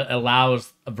 But it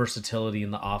allows a versatility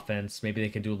in the offense. Maybe they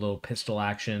can do a little pistol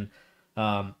action,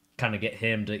 kind of get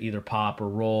him to either pop or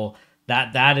roll.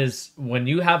 That is when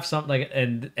you have something like,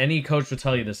 and any coach will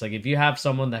tell you this, like if you have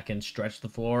someone that can stretch the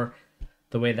floor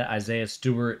the way that Isaiah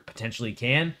Stewart potentially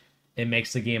can, it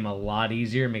makes the game a lot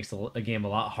easier. It makes the game a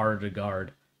lot harder to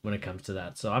guard when it comes to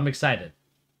that. So I'm excited.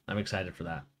 I'm excited for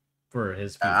that, for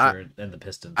his future and the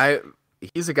Pistons.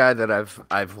 He's a guy that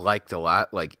I've liked a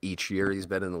lot. Like each year he's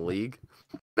been in the league.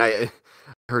 I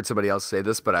heard somebody else say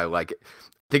this, but I like it.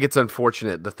 I think it's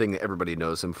unfortunate. The thing that everybody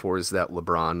knows him for is that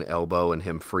LeBron elbow and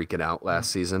him freaking out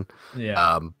last season.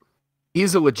 Yeah.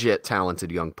 He's a legit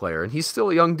talented young player, and he's still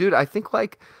a young dude. I think I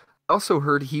also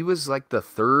heard he was like the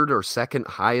third or second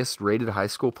highest rated high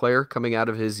school player coming out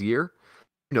of his year.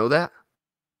 You know that?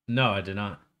 No, I did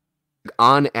not.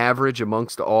 On average,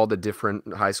 amongst all the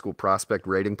different high school prospect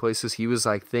rating places, he was,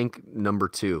 I think, number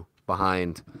 2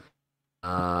 behind.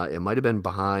 It might have been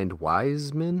behind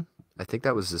Wiseman. I think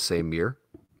that was the same year.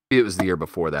 It was the year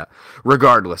before that.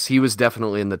 Regardless, he was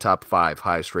definitely in the top 5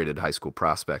 highest rated high school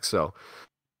prospects. So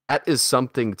that is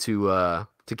something to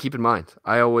keep in mind.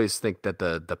 I always think that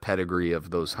the pedigree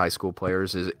of those high school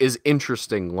players is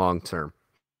interesting long term.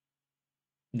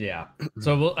 Yeah.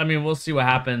 So we'll see what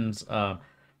happens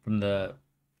from the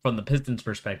Pistons'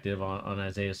 perspective on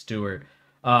Isaiah Stewart.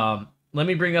 let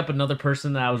me bring up another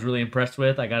person that I was really impressed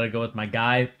with. I got to go with my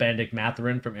guy, Benedict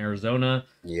Mathurin from Arizona.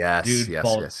 Yes,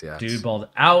 Dude balled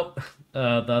out the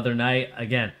other night.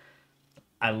 Again,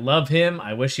 I love him.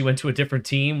 I wish he went to a different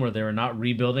team where they were not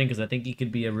rebuilding because I think he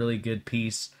could be a really good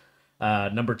piece.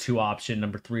 Number 2 option,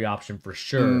 number 3 option for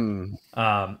sure.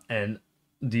 And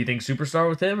do you think superstar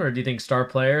with him, or do you think star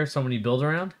player, someone you build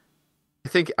around? I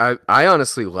think I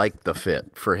honestly like the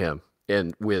fit for him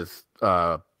and with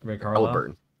Rick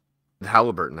Harlow?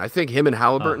 Halliburton. I think him and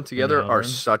Halliburton together are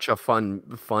Halliburton. such a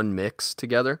fun mix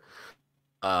together.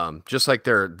 Just like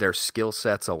their skill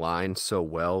sets align so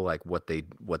well, like what they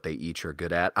each are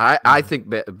good at. I think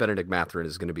Benedict Mathurin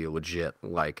is going to be a legit,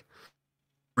 like,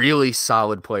 really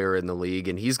solid player in the league,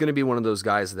 and he's going to be one of those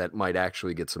guys that might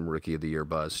actually get some Rookie of the Year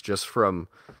buzz just from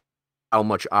how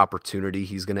much opportunity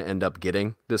he's going to end up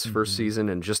getting this first season,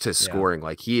 and just his scoring.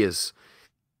 Like, he is.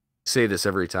 I say this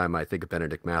every time I think of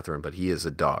Benedict Mathurin, but he is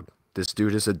a dog. This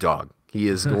dude is a dog. He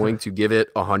is going to give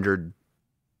it 100%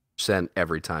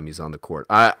 every time he's on the court.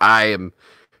 I am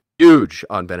huge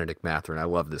on Benedict Mathurin. I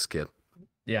love this kid.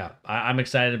 Yeah, I'm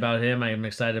excited about him. I'm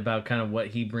excited about kind of what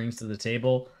he brings to the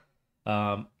table.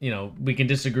 We can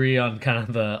disagree on kind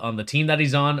of the team that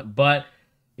he's on, but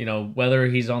whether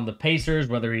he's on the Pacers,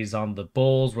 whether he's on the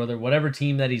Bulls, whatever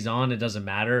team that he's on, it doesn't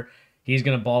matter. He's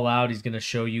gonna ball out. He's gonna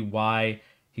show you why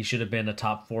he should have been a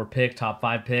top 4 pick, top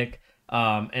 5 pick.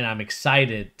 And I'm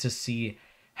excited to see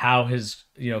how his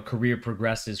career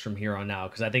progresses from here on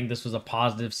out, because I think this was a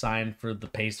positive sign for the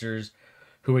Pacers,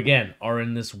 who again are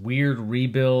in this weird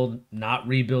not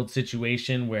rebuild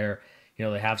situation where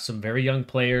they have some very young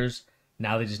players.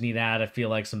 Now they just need to add, I feel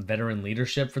like, some veteran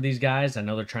leadership for these guys. I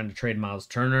know they're trying to trade Miles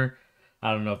Turner.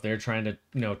 I don't know if they're trying to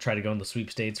try to go in the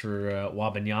sweepstakes for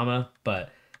Wembanyama,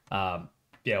 but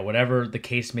whatever the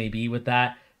case may be with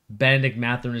that, Benedict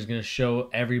Mathurin is going to show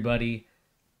everybody,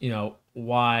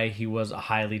 why he was a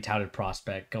highly touted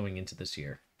prospect going into this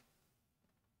year.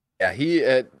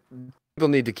 Yeah, people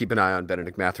need to keep an eye on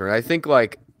Benedict Mathurin. I think,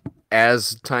 like,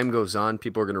 as time goes on,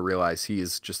 people are going to realize he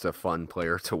is just a fun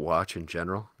player to watch in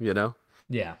general.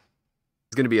 Yeah,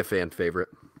 he's going to be a fan favorite.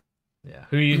 Yeah,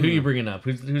 who you bringing up?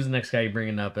 Who's the next guy you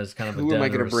bringing up as kind of a who am I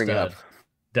going to bring up?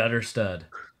 Dud or stud?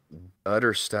 Dud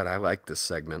or stud? I like this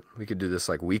segment. We could do this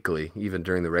like weekly, even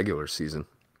during the regular season.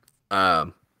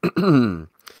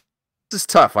 This is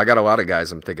tough. I got a lot of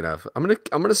guys I'm thinking of. I'm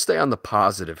gonna stay on the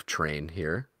positive train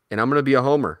here, and I'm gonna be a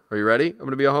homer. Are you ready? I'm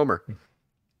gonna be a homer.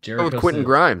 With Quentin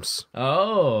Grimes.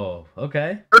 Oh,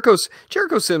 okay.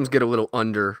 Jericho Sims get a little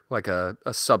under, like a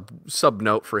sub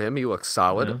note for him. He looks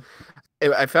solid.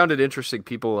 Yeah. I found it interesting.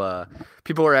 People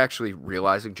are actually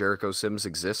realizing Jericho Sims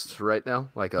exists right now,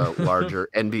 like a larger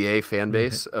NBA fan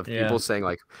base of people saying,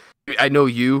 like, I know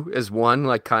you as one,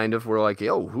 like, kind of, we're like,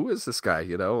 yo, who is this guy?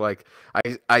 Like,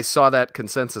 I saw that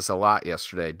consensus a lot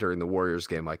yesterday during the Warriors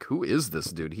game. Like, who is this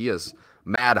dude? He has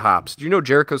mad hops. Do you know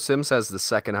Jericho Sims has the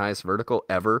second highest vertical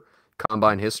ever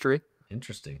combine history?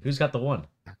 Interesting. Who's got the one?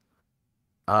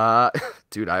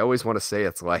 Dude, I always want to say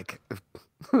it's like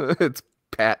it's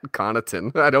Pat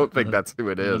Connaughton. I don't think that's who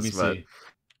it is, but see.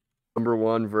 Number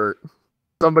 1 vert.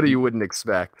 Somebody you wouldn't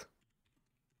expect.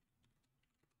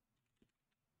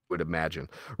 Would imagine.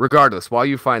 Regardless, while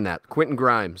you find that, Quentin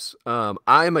Grimes.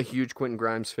 I'm a huge Quentin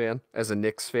Grimes fan as a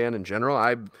Knicks fan in general.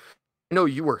 I know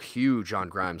you were huge on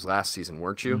Grimes last season,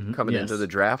 weren't you? Coming into the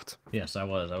draft? Yes, I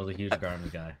was. I was a huge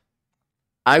Grimes guy.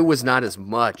 I was not as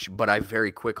much, but I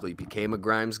very quickly became a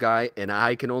Grimes guy, and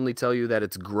I can only tell you that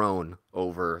it's grown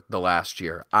over the last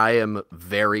year. I am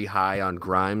very high on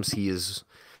Grimes. He is,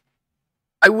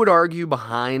 I would argue,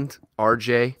 behind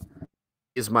RJ,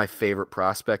 is my favorite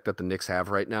prospect that the Knicks have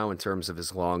right now in terms of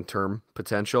his long-term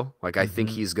potential. Like, I think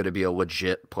he's going to be a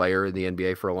legit player in the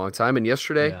NBA for a long time, and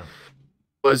yesterday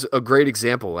was a great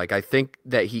example. Like, I think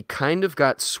that he kind of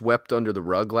got swept under the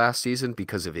rug last season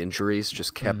because of injuries,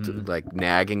 just kept like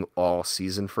nagging all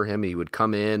season for him. He would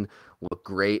come in, look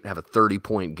great, have a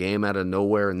 30-point game out of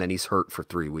nowhere, and then he's hurt for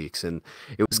 3 weeks. And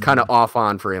it was kind of off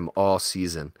on for him all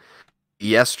season.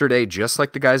 Yesterday, just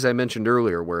like the guys I mentioned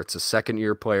earlier, where it's a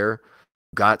second-year player,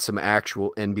 got some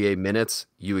actual NBA minutes,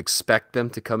 you expect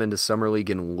them to come into Summer League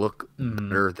and look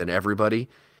better than everybody.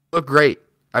 Look great.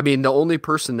 I mean, the only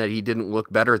person that he didn't look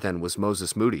better than was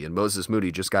Moses Moody, and Moses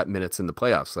Moody just got minutes in the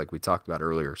playoffs, like we talked about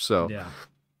earlier. So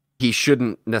he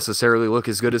shouldn't necessarily look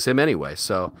as good as him anyway.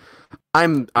 So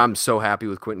I'm so happy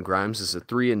with Quentin Grimes as a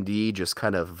 3-and-D, just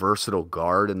kind of versatile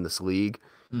guard in this league.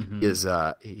 He's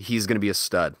going to be a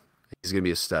stud. He's going to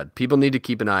be a stud. People need to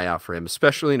keep an eye out for him,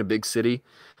 especially in a big city.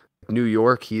 New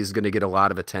York, he's going to get a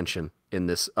lot of attention in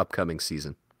this upcoming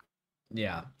season.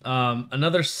 Yeah.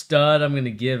 Another stud I'm gonna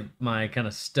give my kind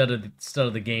of stud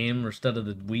of the game or stud of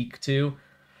the week to.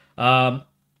 Um,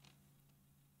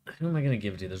 who am I gonna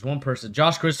give it to? There's one person.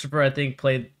 Josh Christopher, I think,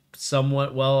 played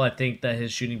somewhat well. I think that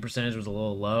his shooting percentage was a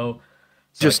little low.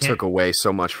 So Just took away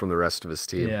so much from the rest of his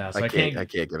team. Yeah, so I can't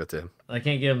give it to him. I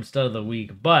can't give him stud of the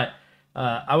week, but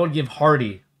I would give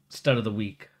Hardy stud of the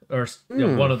week, or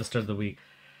one of the stud of the week.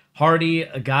 Hardy,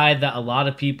 a guy that a lot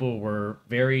of people were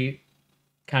very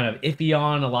kind of iffy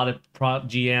on. A lot of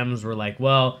GMs were like,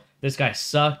 well, this guy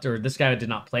sucked, or this guy did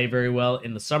not play very well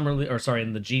in the summer league, or sorry,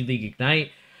 in the G League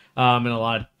Ignite. And a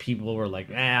lot of people were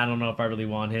like, I don't know if I really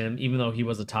want him, even though he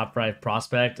was a top 5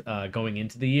 prospect going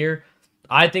into the year.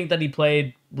 I think that he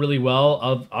played really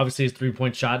well. Obviously, his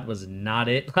 3-point shot was not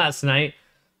it last night.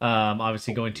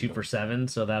 Obviously, going 2 for 7,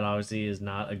 so that obviously is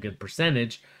not a good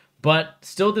percentage. But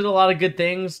still did a lot of good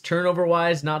things.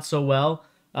 Turnover-wise, not so well.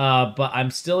 But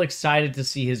I'm still excited to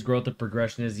see his growth and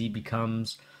progression as he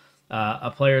becomes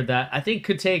a player that I think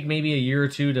could take maybe a year or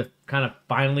two to kind of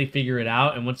finally figure it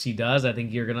out. And once he does, I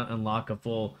think you're going to unlock a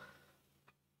full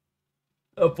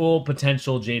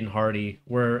potential Jaden Hardy,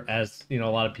 whereas a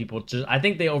lot of people I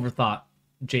think they overthought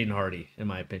Jaden Hardy, in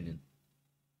my opinion.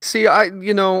 See, I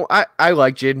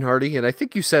like Jaden Hardy, and I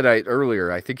think you said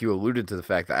earlier, I think you alluded to the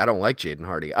fact that I don't like Jaden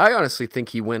Hardy. I honestly think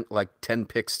he went like 10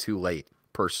 picks too late,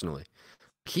 personally.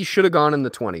 He should have gone in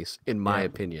the 20s, in my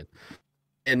opinion.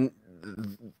 And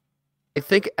I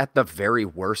think at the very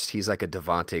worst, he's like a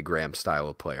Devontae Graham style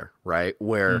of player, right?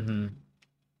 Where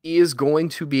he is going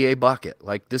to be a bucket.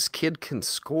 Like, this kid can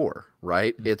score,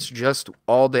 right? It's just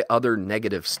all the other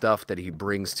negative stuff that he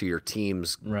brings to your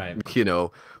team's,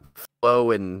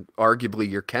 flow and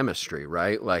arguably your chemistry,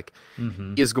 right? Like,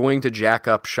 he is going to jack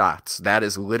up shots. That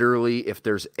is literally, if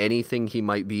there's anything he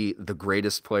might be the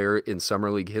greatest player in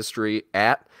Summer League history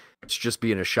at, it's just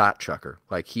being a shot chucker.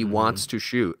 Like, he wants to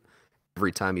shoot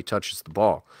every time he touches the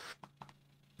ball.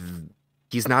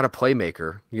 He's not a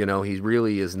playmaker, he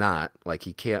really is not. Like,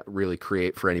 he can't really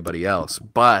create for anybody else.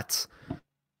 But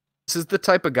this is the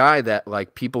type of guy that,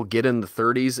 like, people get in the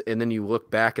 30s, and then you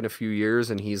look back in a few years,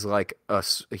 and he's like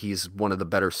he's one of the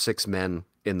better 6 men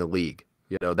in the league.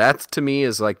 That to me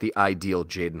is like the ideal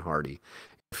Jaden Hardy.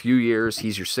 A few years,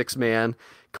 he's your 6th man,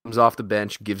 comes off the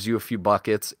bench, gives you a few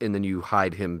buckets, and then you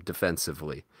hide him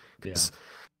defensively. Yeah.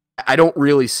 I don't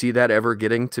really see that ever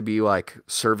getting to be like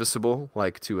serviceable,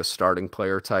 like to a starting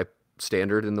player type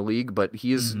standard in the league. But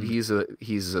he's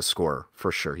a scorer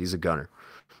for sure. He's a gunner.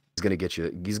 He's gonna get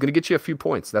you a few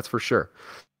points. That's for sure.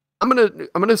 I'm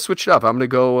gonna switch it up. I'm gonna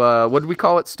go. What do we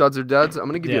call it? Studs or duds? I'm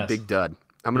gonna give you a big dud.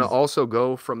 I'm gonna also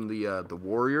go from the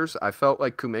Warriors. I felt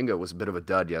like Kuminga was a bit of a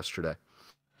dud yesterday.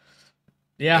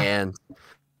 Yeah. And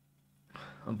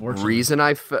the reason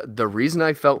I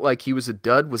felt like he was a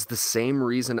dud was the same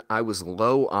reason I was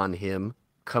low on him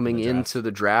coming into the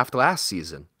draft last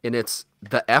season. And it's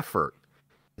the effort.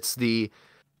 It's the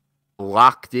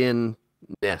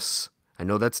locked-in-ness. I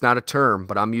know that's not a term,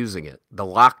 but I'm using it. The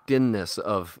locked-in-ness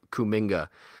of Kuminga.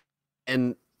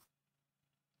 And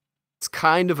it's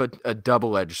kind of a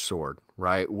double-edged sword,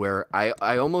 right? Where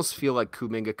I almost feel like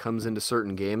Kuminga comes into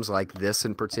certain games like this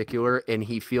in particular, and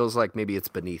he feels like maybe it's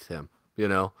beneath him.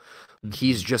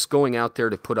 He's just going out there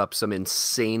to put up some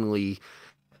insanely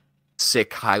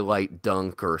sick highlight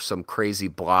dunk or some crazy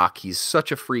block. He's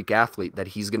such a freak athlete that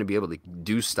he's going to be able to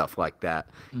do stuff like that,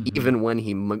 even when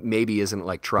he maybe isn't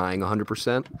like trying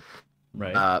 100%.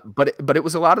 Right. But it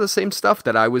was a lot of the same stuff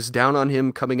that I was down on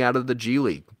him coming out of the G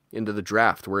League into the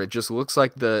draft, where it just looks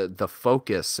like the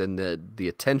focus and the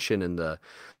attention and the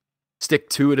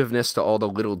stick-to-itiveness to all the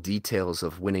little details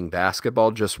of winning basketball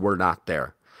just were not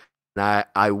there. And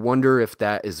I wonder if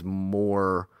that is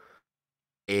more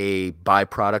a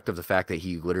byproduct of the fact that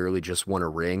he literally just won a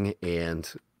ring and,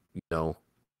 got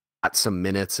some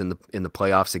minutes in the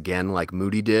playoffs again, like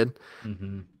Moody did.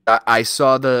 I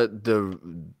saw the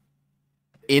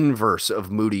inverse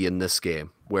of Moody in this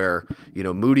game, where,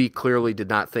 Moody clearly did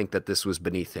not think that this was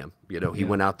beneath him. He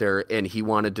went out there and he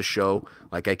wanted to show,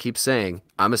 like I keep saying,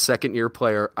 I'm a second-year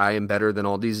player. I am better than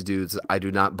all these dudes. I do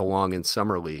not belong in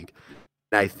Summer League.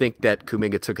 I think that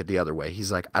Kuminga took it the other way.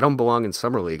 He's like, I don't belong in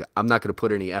Summer League. I'm not going to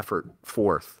put any effort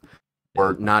forth,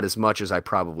 or not as much as I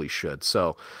probably should.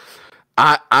 So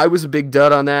I was a big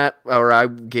dud on that, or I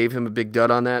gave him a big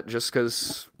dud on that, just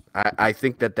because I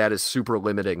think that is super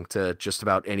limiting to just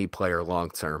about any player long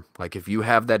term. Like, if you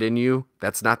have that in you,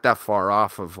 that's not that far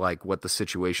off of like what the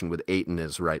situation with Ayton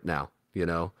is right now,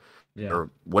 Yeah. Or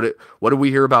what do we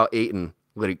hear about Ayton?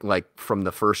 Like from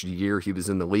the first year he was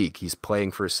in the league, he's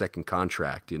playing for a second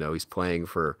contract. He's playing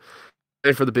for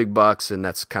the big bucks, and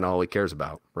that's kind of all he cares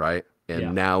about, right?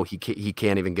 and now he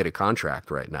can't even get a contract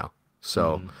right now.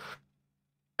 So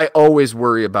I always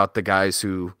worry about the guys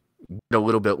who get a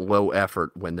little bit low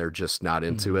effort when they're just not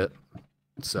into it.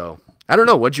 So I don't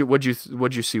know. What'd you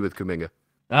see with Kuminga?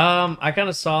 I kind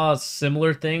of saw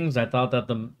similar things. I thought that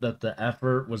the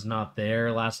effort was not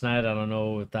there last night. I don't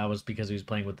know if that was because he was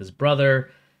playing with his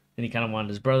brother and he kind of wanted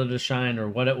his brother to shine or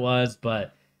what it was,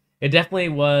 but it definitely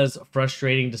was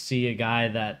frustrating to see a guy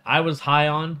that I was high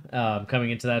on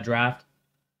coming into that draft,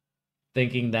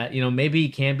 thinking that, maybe he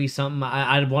can be something.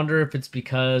 I wonder if it's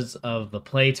because of the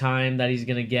play time that he's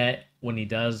going to get when he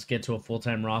does get to a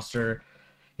full-time roster.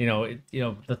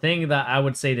 The thing that I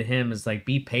would say to him is, like,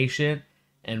 be patient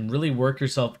and really work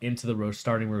yourself into the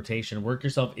starting rotation. Work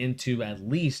yourself into at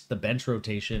least the bench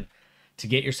rotation to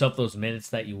get yourself those minutes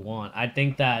that you want. I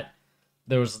think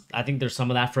there's some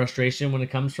of that frustration when it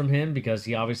comes from him, because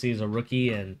he obviously is a rookie,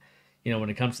 and when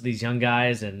it comes to these young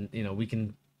guys, and we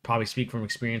can probably speak from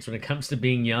experience when it comes to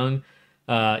being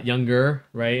younger,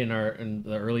 right, in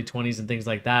the early 20s and things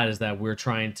like that, is that we're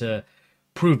trying to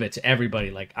prove it to everybody.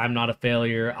 Like, I'm not a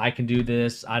failure. I can do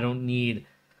this. I don't need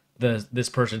this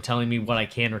person telling me what I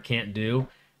can or can't do.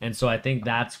 And so I think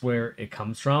that's where it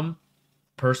comes from,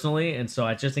 personally. And so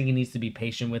I just think he needs to be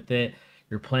patient with it.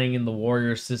 You're playing in the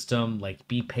Warrior system. Like,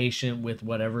 be patient with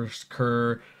whatever's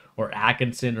Kerr or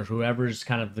Atkinson or whoever's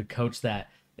kind of the coach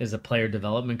that is a player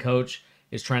development coach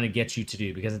is trying to get you to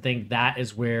do. Because I think that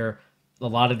is where a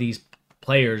lot of these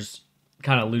players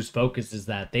kind of lose focus, is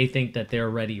that they think that they're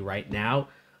ready right now,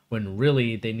 when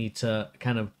really they need to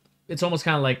it's almost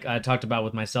kind of like I talked about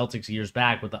with my Celtics years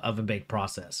back with the oven bake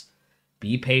process.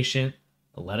 Be patient,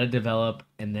 let it develop,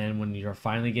 and then when you're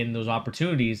finally getting those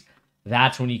opportunities,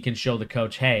 that's when you can show the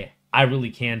coach, hey, I really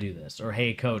can do this, or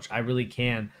hey, coach, I really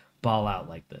can ball out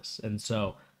like this. And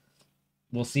so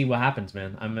we'll see what happens,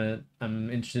 man. I'm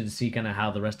interested to see kind of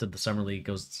how the rest of the summer league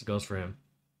goes for him.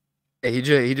 He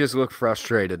just looked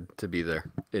frustrated to be there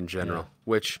in general,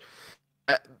 which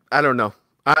I don't know.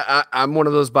 I'm one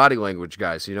of those body language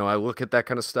guys. I look at that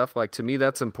kind of stuff. Like, to me,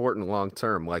 that's important long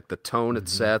term. Like, the tone it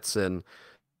sets and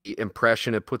the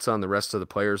impression it puts on the rest of the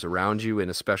players around you,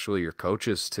 and especially your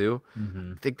coaches too.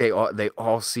 I think they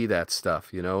all see that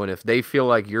stuff, and if they feel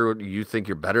like you think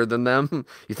you're better than them,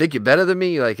 you think you're better than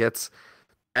me, like, that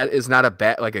is not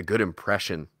a good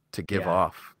impression to give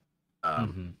off.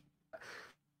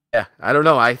 Yeah, I don't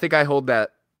know. I think I hold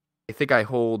that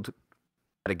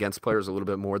against players a little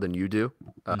bit more than you do.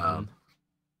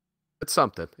 It's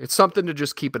something. It's something to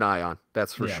just keep an eye on.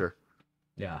 That's for sure.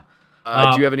 Yeah.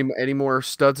 Do you have any more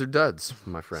studs or duds,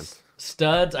 my friend?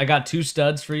 Studs. I got 2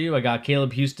 studs for you. I got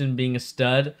Caleb Houston being a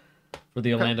stud for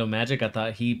the Orlando Magic. I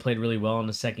thought he played really well in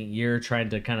the second year, trying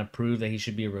to kind of prove that he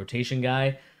should be a rotation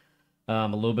guy a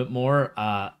little bit more.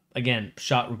 Again,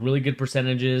 shot really good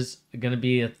percentages. Going to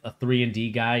be a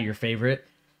 3-and-D guy, your favorite.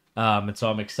 And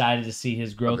so I'm excited to see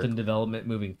his growth and development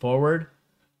moving forward.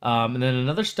 And then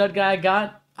another stud guy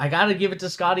I got to give it to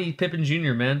Scottie Pippen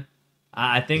Jr., man.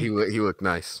 I think he looked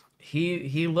nice.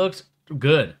 He looked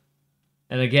good.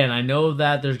 And again, I know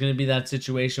that there's going to be that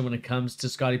situation when it comes to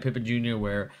Scottie Pippen Jr.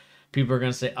 where people are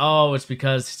going to say, oh, it's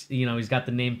because, he's got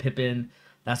the name Pippen.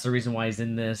 That's the reason why he's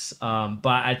in this. But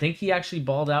I think he actually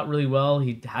balled out really well.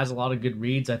 He has a lot of good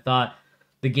reads. I thought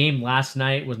the game last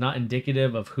night was not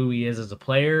indicative of who he is as a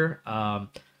player.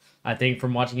 I think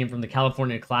from watching him from the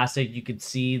California Classic, you could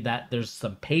see that there's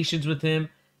some patience with him.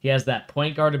 He has that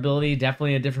point guard ability,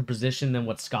 definitely a different position than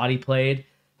what Scottie played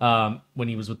when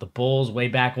he was with the Bulls way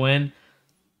back when.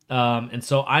 And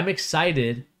so I'm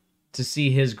excited to see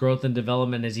his growth and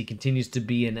development as he continues to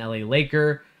be an LA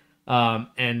Laker.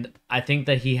 And I think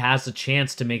that he has a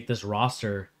chance to make this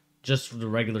roster, just for the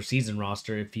regular season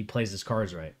roster, if he plays his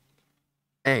cards right.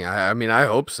 Dang, I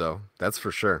hope so. That's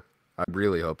for sure. I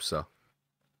really hope so.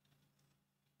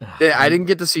 Yeah, I didn't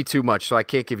get to see too much, so I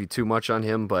can't give you too much on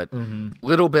him, but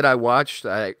little bit I watched,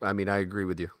 I agree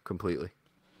with you completely.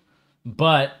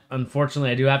 But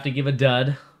unfortunately, I do have to give a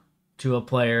dud to a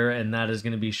player, and that is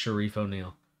going to be Shareef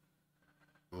O'Neal.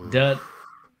 Dud.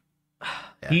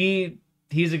 Yeah.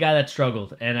 He's a guy that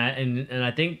struggled, and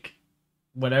I think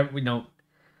whatever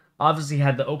obviously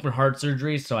had the open heart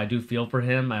surgery, so I do feel for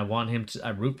him. I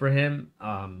root for him.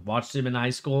 Watched him in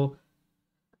high school.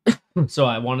 So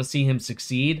I want to see him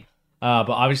succeed. But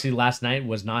obviously last night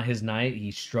was not his night.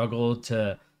 He struggled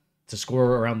to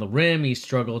score around the rim. He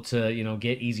struggled to,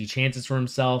 get easy chances for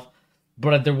himself.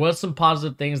 But there was some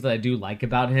positive things that I do like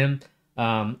about him.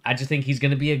 I just think he's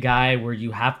going to be a guy where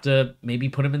you have to maybe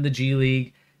put him in the G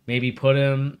League, maybe put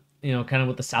him, kind of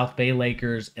with the South Bay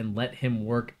Lakers, and let him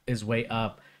work his way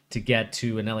up to get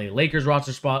to an LA Lakers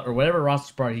roster spot or whatever roster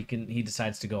spot he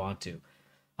decides to go on to.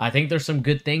 I think there's some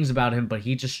good things about him, but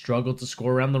he just struggled to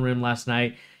score around the rim last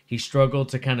night. He struggled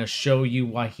to kind of show you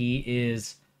why he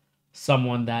is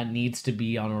someone that needs to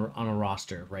be on a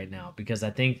roster right now, because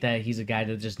I think that he's a guy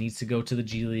that just needs to go to the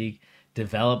G League,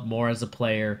 develop more as a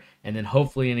player, and then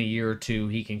hopefully in a year or two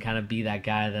he can kind of be that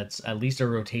guy that's at least a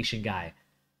rotation guy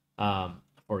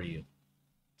for you.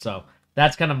 So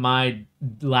that's kind of my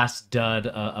last dud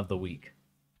of the week.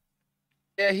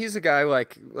 Yeah, he's a guy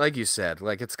like you said,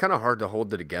 like it's kind of hard to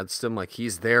hold it against him. Like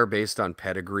he's there based on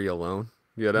pedigree alone,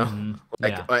 you know? Mm-hmm.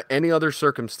 Like any other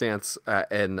circumstance,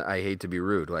 and I hate to be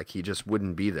rude, like he just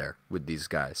wouldn't be there with these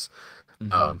guys.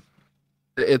 Mm-hmm.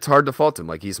 It's hard to fault him.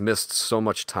 Like he's missed so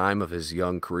much time of his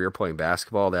young career playing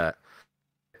basketball that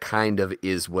kind of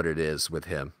is what it is with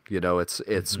him. You know,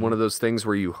 it's one of those things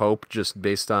where you hope, just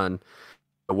based on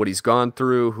what he's gone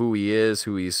through, who he is,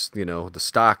 who he's, you know, the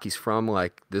stock he's from,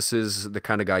 like this is the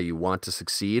kind of guy you want to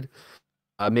succeed.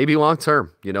 Maybe long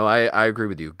term, you know, I agree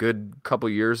with you. Good couple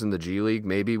years in the G League,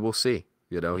 maybe we'll see.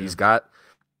 You know, he's got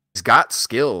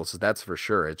skills, that's for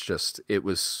sure. It's just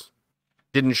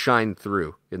didn't shine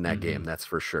through in that game, that's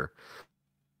for sure.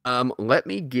 Let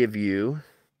me give you.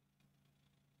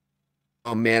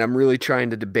 Oh man, I'm really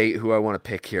trying to debate who I want to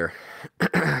pick here,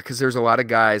 because there's a lot of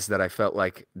guys that I felt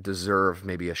like deserve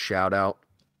maybe a shout out.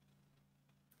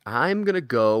 I'm going to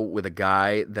go with a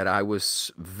guy that I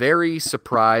was very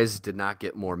surprised did not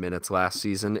get more minutes last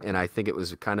season, and I think it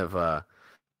was kind of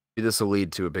this will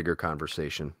lead to a bigger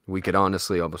conversation. We could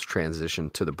honestly almost transition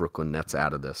to the Brooklyn Nets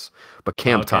out of this. But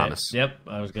Cam Thomas. Yep,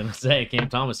 I was going to say Cam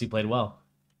Thomas, he played well.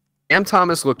 Cam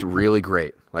Thomas looked really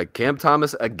great. Like Cam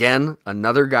Thomas, again,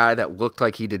 another guy that looked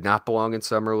like he did not belong in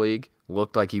Summer League,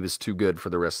 looked like he was too good for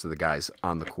the rest of the guys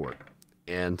on the court.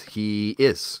 And he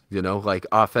is, you know, like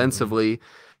offensively,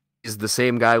 is the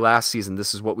same guy last season.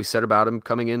 This is what we said about him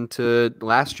coming into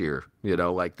last year. You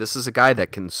know, like this is a guy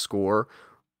that can score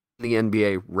in the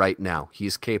NBA right now.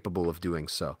 He's capable of doing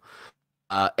so.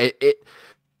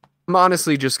 I'm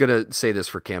honestly just going to say this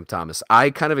for Cam Thomas. I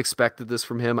kind of expected this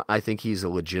from him. I think he's a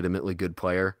legitimately good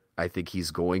player. I think he's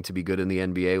going to be good in the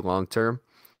NBA long term.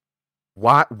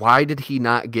 Why did he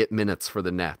not get minutes for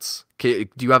the Nets? Do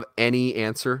you have any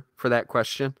answer for that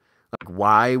question? Like,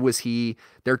 why was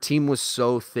their team was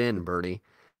so thin, Bernie,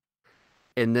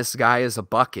 and this guy is a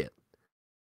bucket.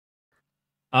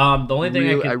 The only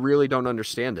thing I really don't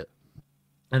understand it.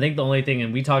 I think the only thing,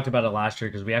 and we talked about it last year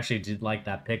because we actually did like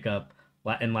that pickup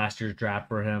in last year's draft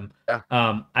for him.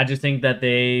 Yeah. I just think that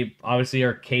they obviously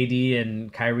are KD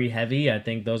and Kyrie heavy. I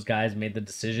think those guys made the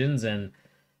decisions, and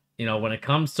you know, when it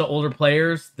comes to older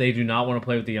players, they do not want to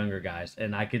play with the younger guys,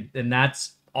 and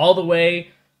that's all the way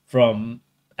from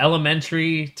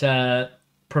elementary to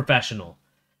professional.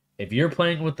 If you're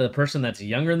playing with the person that's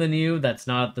younger than you, that's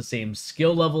not at the same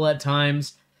skill level at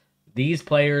times, these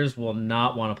players will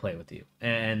not want to play with you.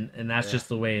 And that's just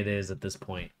the way it is at this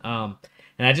point. And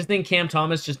I just think Cam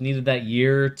Thomas just needed that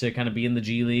year to kind of be in the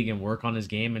G League and work on his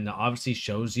game, and it obviously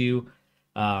shows you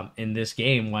in this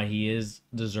game why he is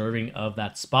deserving of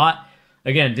that spot.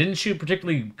 Again, didn't shoot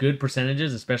particularly good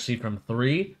percentages, especially from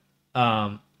three,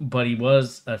 but he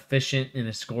was efficient in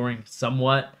his scoring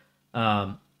somewhat.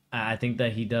 I think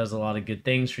that he does a lot of good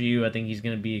things for you. I think he's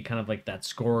going to be kind of like that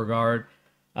scorer guard,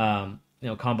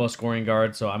 combo scoring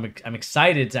guard. So I'm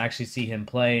excited to actually see him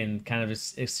play and kind of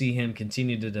see him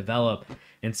continue to develop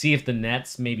and see if the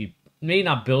Nets may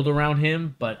not build around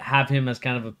him, but have him as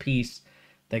kind of a piece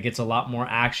that gets a lot more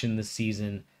action this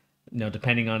season, you know,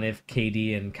 depending on if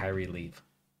KD and Kyrie leave.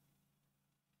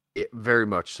 Very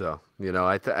much so. You know,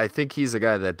 I think he's a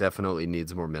guy that definitely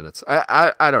needs more minutes.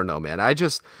 I don't know, man. I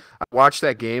watched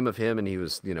that game of him, and he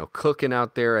was, you know, cooking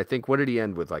out there. I think, what did he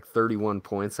end with? Like 31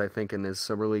 points, I think, in his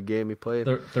summer league game he played.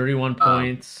 31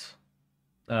 points,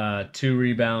 2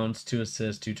 rebounds, 2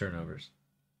 assists, 2 turnovers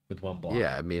with 1 block.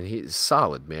 Yeah, I mean, he's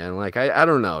solid, man. Like, I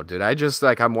don't know, dude. I just,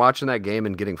 like, I'm watching that game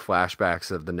and getting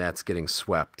flashbacks of the Nets getting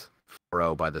swept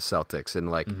 4-0 by the Celtics and,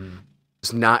 like,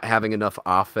 just not having enough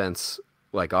offensive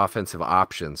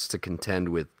options to contend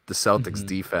with the Celtics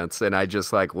defense. And I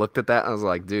just like looked at that and I was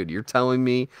like, dude, you're telling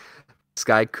me this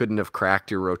guy couldn't have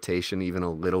cracked your rotation even a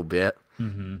little bit?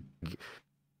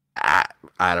 I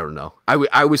don't know.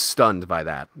 I was stunned by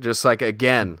that. Just like,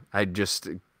 again, I just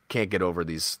can't get over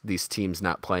these teams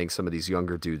not playing some of these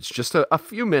younger dudes. Just a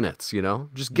few minutes, you know,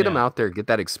 just get them out there, get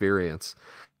that experience.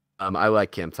 I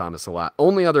like Cam Thomas a lot.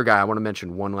 Only other guy, I want to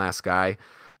mention one last guy,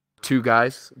 2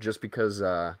 guys, just because,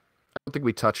 I don't think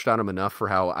we touched on him enough for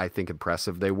how I think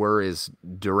impressive they were, is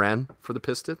Duren for the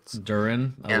Pistons.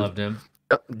 I loved him.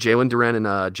 Yep, Jalen Duren and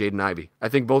Jaden Ivey. I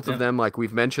think both of them, like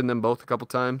we've mentioned them both a couple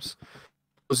times.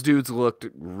 Those dudes looked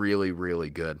really, really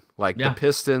good. Like the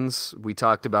Pistons, we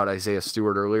talked about Isaiah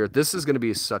Stewart earlier. This is going to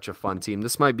be such a fun team.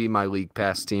 This might be my league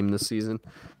pass team this season.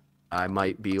 I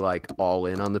might be like all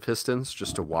in on the Pistons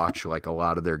just to watch like a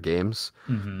lot of their games.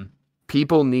 Mm-hmm.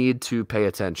 People need to pay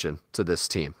attention to this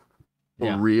team.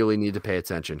 People really need to pay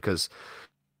attention because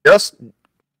just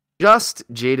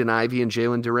Jaden Ivey and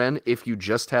Jalen Duren, if you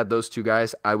just had those two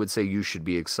guys, I would say you should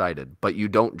be excited. But you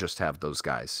don't just have those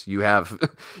guys. You have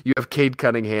Cade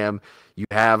Cunningham, you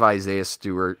have Isaiah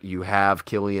Stewart, you have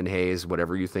Killian Hayes,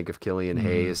 whatever you think of Killian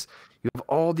Hayes. You have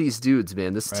all these dudes,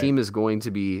 man. This team is going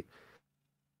to be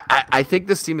I think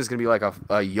this team is going to be like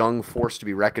a young force to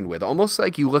be reckoned with. Almost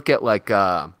like you look at like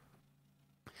what's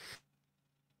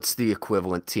the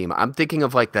equivalent team? I'm thinking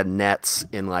of like the Nets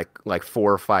in like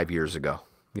 4 or 5 years ago.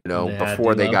 You know,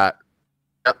 before they got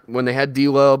when they had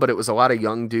D'Lo, but it was a lot of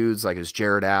young dudes like it was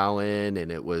Jared Allen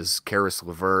and it was Karis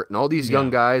LeVert and all these young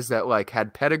guys that like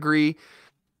had pedigree.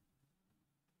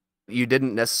 You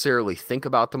didn't necessarily think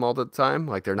about them all the time.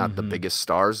 Like they're not the biggest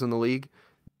stars in the league.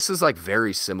 This is like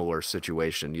very similar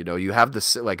situation. You know, you have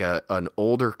this like an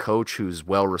older coach who's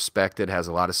well respected, has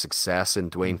a lot of success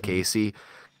in Dwayne Casey.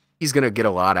 He's going to get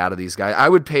a lot out of these guys. I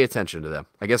would pay attention to them.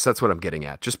 I guess that's what I'm getting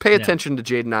at. Just pay attention to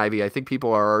Jaden Ivey. I think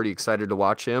people are already excited to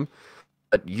watch him.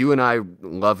 But you and I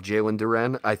love Jalen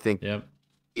Duren. I think he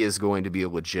is going to be a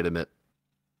legitimate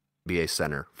NBA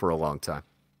center for a long time.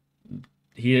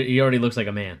 He already looks like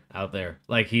a man out there.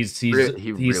 Like he's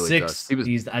really six.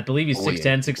 He's I believe he's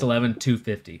 6'10", 6'11",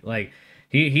 250. Like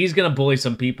he's gonna bully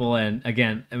some people. And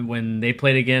again, when they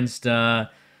played against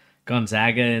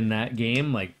Gonzaga in that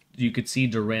game, like you could see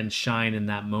Duren shine in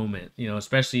that moment. You know,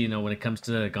 especially when it comes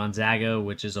to Gonzaga,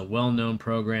 which is a well-known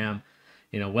program.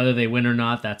 You know, whether they win or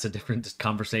not, that's a different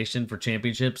conversation for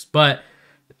championships. But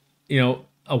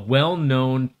a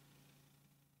well-known,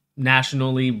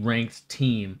 nationally ranked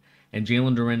team. And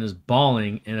Jalen Duren is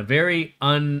balling in a very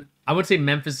I would say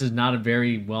Memphis is not a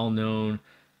very well-known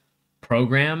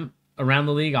program around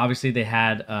the league. Obviously, they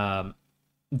had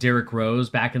Derrick Rose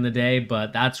back in the day,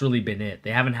 but that's really been it.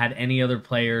 They haven't had any other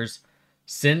players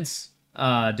since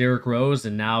Derrick Rose,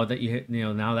 and now that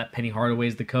now that Penny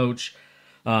Hardaway's the coach,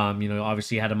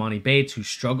 obviously you had Amani Bates who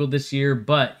struggled this year,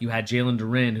 but you had Jalen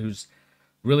Duren who's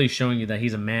really showing you that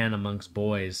he's a man amongst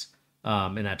boys.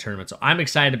 In that tournament. So I'm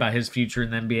excited about his future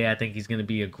in the NBA. I think he's going to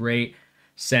be a great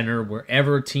center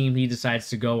wherever team he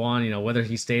decides to go on, whether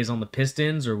he stays on the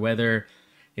Pistons or whether,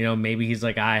 maybe he's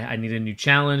like, I need a new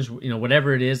challenge,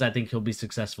 whatever it is, I think he'll be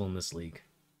successful in this league.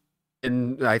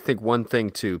 And I think one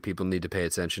thing too, people need to pay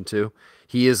attention to,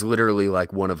 he is literally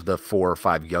like one of the 4 or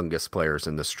 5 youngest players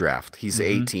in this draft. He's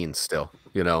 18 still,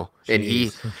 and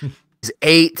he's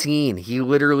 18. He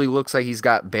literally looks like he's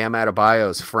got Bam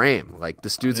Adebayo's frame. Like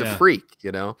this dude's a freak,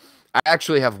 I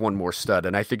actually have one more stud,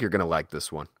 and I think you're gonna like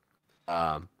this one.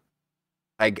 I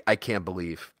can't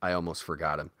believe I almost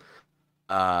forgot him.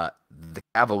 The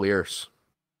Cavaliers.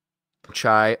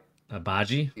 Chai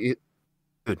Abaji.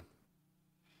 Dude,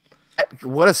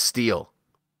 what a steal!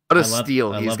 What a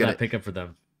steal! I love that pickup for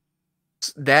them.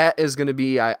 That is going to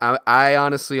be, I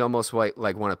honestly almost want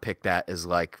to pick that as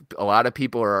like, a lot of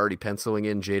people are already penciling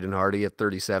in Jaden Hardy at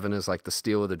 37 as like the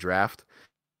steal of the draft.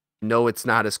 No, it's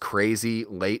not as crazy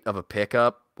late of a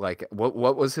pickup. Like what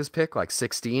was his pick? Like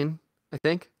 16, I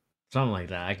think. Something like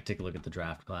that. I can take a look at the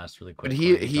draft class really quick. But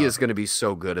he is going to be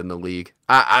so good in the league.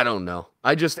 I don't know.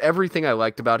 Everything I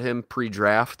liked about him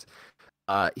pre-draft,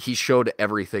 he showed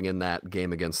everything in that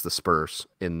game against the Spurs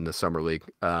in the Summer League.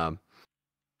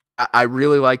 I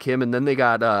really like him, and then they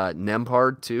got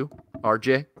Nembhard too,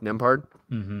 RJ Nembhard.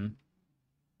 Mm-hmm.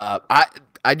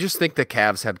 I just think the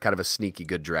Cavs had kind of a sneaky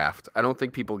good draft. I don't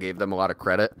think people gave them a lot of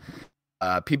credit.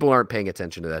 People aren't paying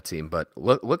attention to that team, but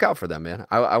look out for them, man.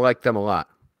 I like them a lot.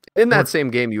 In that same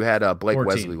game, you had Blake 14.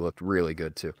 Wesley looked really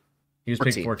good too. He was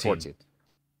picked 14.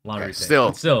 Lottery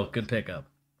pick. Still good pickup.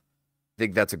 I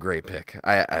think that's a great pick.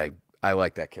 I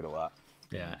like that kid a lot.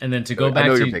 Yeah, and then to go back,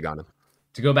 you're big on him.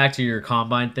 To go back to your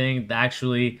combine thing,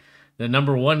 actually, the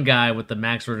number one guy with the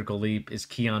max vertical leap is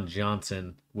Keon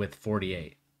Johnson with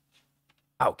 48.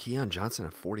 Wow, Keon Johnson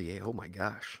at 48. Oh my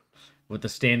gosh. With the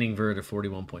standing vert of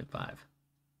 41.5.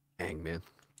 Dang, man.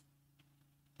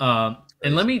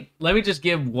 And let me just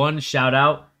give one shout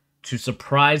out to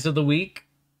surprise of the week.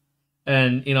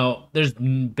 And there's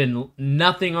been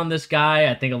nothing on this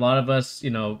guy. I think a lot of us,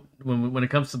 when it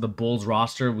comes to the Bulls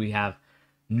roster, we have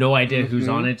no idea who's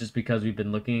on it just because we've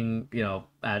been looking,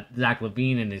 at Zach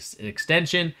LaVine and his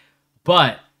extension.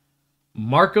 But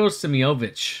Marko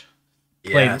Semiovic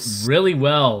Played Yes. really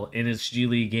well in his G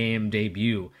League game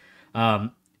debut.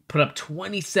 Put up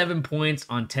 27 points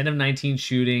on 10 of 19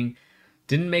 shooting.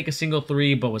 Didn't make a single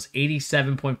three, but was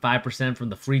 87.5% from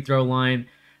the free throw line.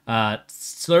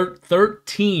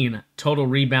 13 total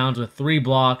rebounds with 3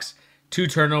 blocks, 2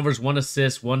 turnovers, 1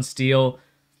 assist, 1 steal.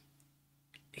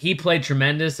 He played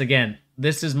tremendous. Again,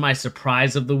 this is my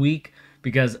surprise of the week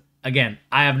because, again,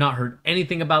 I have not heard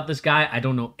anything about this guy. I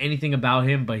don't know anything about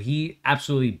him, but he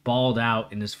absolutely balled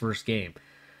out in his first game.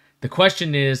 The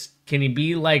question is, can he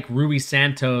be like Rui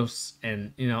Santos?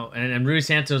 And, and Rui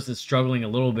Santos is struggling a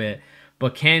little bit,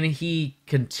 but can he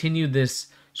continue this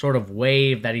sort of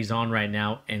wave that he's on right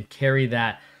now and carry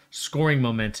that scoring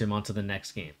momentum onto the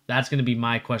next game? That's going to be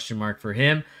my question mark for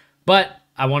him. But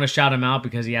I want to shout him out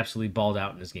because he absolutely balled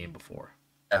out in his game before.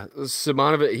 Yeah,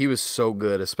 Simonovic, he was so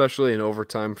good, especially in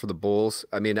overtime for the Bulls.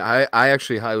 I mean, I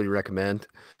actually highly recommend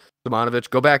Simonovic.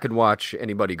 Go back and watch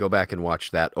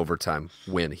that overtime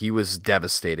win. He was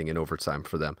devastating in overtime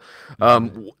for them.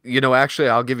 Actually,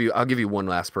 I'll give you one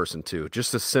last person too.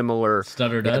 Just a similar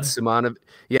Stutter dud.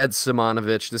 You had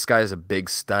Simonovic. This guy is a big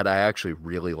stud. I actually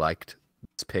really liked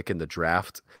this pick in the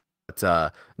draft.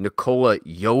 But Nikola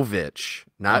Jovic,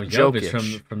 not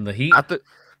Jokic, from the Heat. Not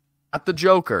the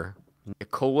Joker.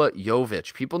 Nikola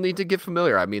Jovic. People need to get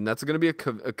familiar. I mean, that's going to be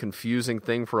a confusing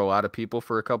thing for a lot of people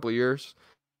for a couple of years.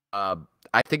 I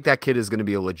think that kid is going to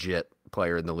be a legit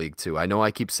player in the league too. I know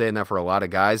I keep saying that for a lot of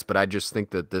guys, but I just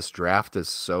think that this draft is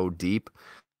so deep.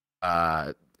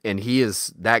 And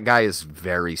that guy is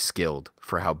very skilled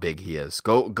for how big he is.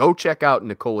 Go check out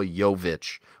Nikola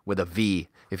Jovic with a V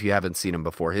if you haven't seen him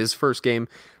before. His first game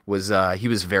was he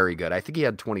was very good. I think he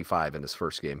had 25 in his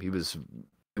first game. He was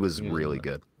really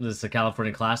good. Is this the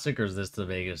California Classic or is this the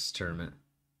Vegas tournament?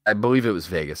 I believe it was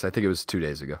Vegas. I think it was 2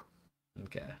 days ago.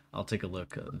 Okay, I'll take a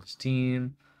look at this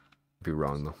team. Be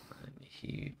wrong though.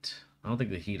 Heat. I don't think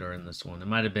the Heat are in this one. It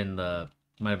might have been the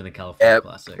California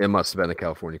Classic. It must have been the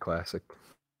California Classic.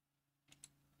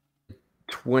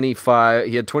 25.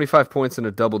 He had 25 points in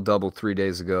a double-double 3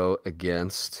 days ago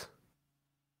against.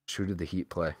 Who did the Heat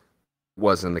play? It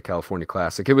wasn't the California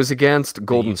Classic. It was against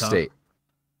Golden State.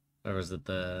 Or was it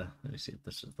the? Let me see if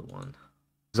this is the one.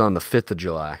 It was on the 5th of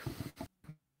July.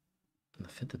 The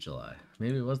 5th of July.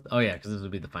 Maybe it was. Oh yeah, because this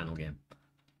would be the final game.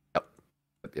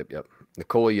 Yep.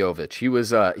 Nikola Jovic. He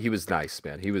was nice,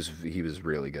 man. He was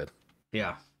really good.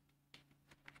 Yeah,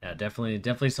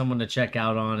 definitely someone to check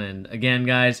out on. And again,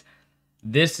 guys,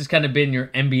 this has kind of been your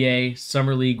NBA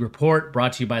Summer League report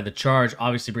brought to you by The Charge,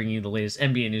 obviously bringing you the latest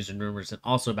NBA news and rumors and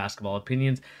also basketball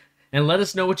opinions. And let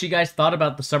us know what you guys thought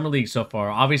about the Summer League so far.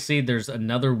 Obviously, there's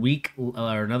another week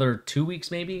or another 2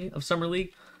 weeks maybe of Summer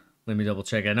League. Let me double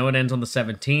check. I know it ends on the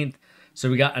 17th. So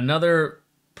we got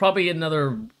probably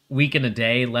another week and a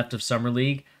day left of Summer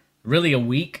League. Really a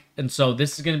week. And so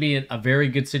this is going to be a very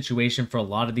good situation for a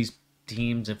lot of these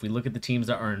teams. If we look at the teams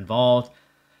that are involved.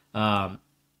 Let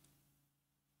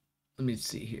me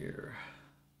see here.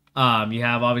 You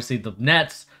have obviously the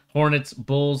Nets, Hornets,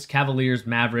 Bulls, Cavaliers,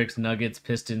 Mavericks, Nuggets,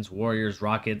 Pistons, Warriors,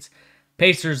 Rockets,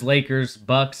 Pacers, Lakers,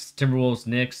 Bucks, Timberwolves,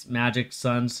 Knicks, Magic,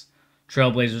 Suns,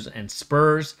 Trailblazers, and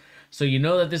Spurs. So you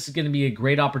know that this is going to be a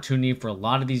great opportunity for a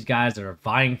lot of these guys that are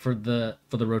vying for the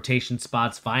rotation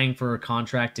spots, vying for a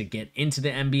contract to get into the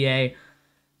NBA.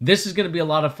 This is going to be a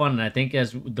lot of fun, and I think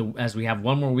as we have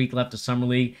one more week left of Summer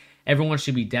League, everyone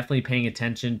should be definitely paying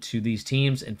attention to these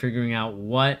teams and figuring out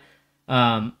what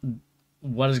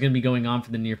is going to be going on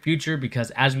for the near future,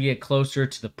 because as we get closer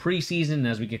to the preseason,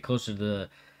 as we get closer to the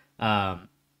kind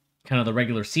of the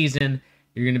regular season,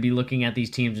 you're going to be looking at these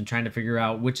teams and trying to figure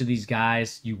out which of these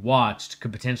guys you watched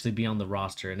could potentially be on the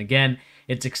roster. And again,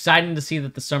 it's exciting to see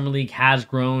that the Summer League has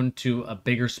grown to a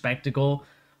bigger spectacle.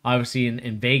 Obviously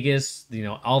in Vegas,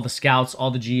 all the scouts, all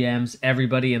the GMs,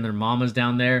 everybody and their mamas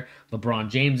down there. LeBron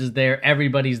James is there.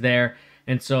 Everybody's there.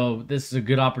 And so this is a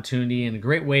good opportunity and a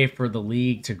great way for the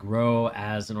league to grow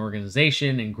as an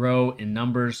organization and grow in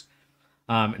numbers.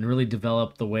 And really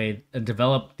develop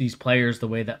these players the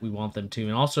way that we want them to.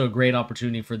 And also a great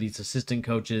opportunity for these assistant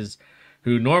coaches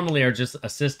who normally are just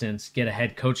assistants get a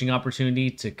head coaching opportunity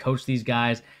to coach these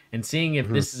guys and seeing if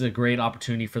this is a great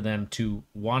opportunity for them to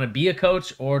want to be a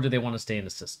coach or do they want to stay an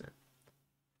assistant.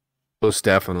 Most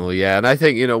definitely, yeah. And I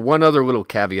think, one other little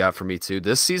caveat for me too,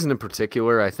 this season in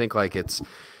particular, I think it's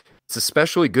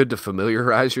especially good to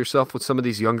familiarize yourself with some of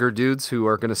these younger dudes who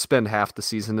are going to spend half the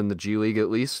season in the G League at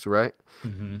least, right?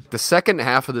 Mm-hmm. The second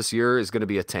half of this year is going to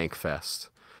be a tank fest.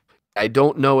 I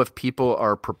don't know if people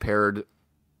are prepared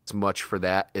as much for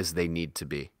that as they need to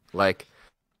be. Like,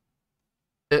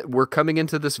 we're coming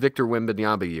into this Victor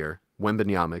Wembanyama year.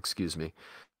 Wembanyama, excuse me.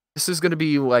 this is going to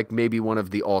be like maybe one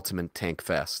of the ultimate tank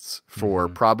fests for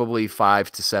probably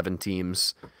 5 to 7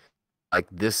 teams. Like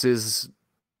this is,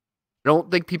 I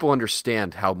don't think people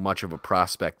understand how much of a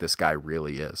prospect this guy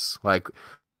really is. Like,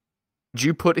 would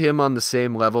you put him on the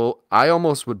same level? I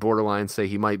almost would borderline say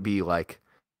he might be like,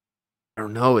 I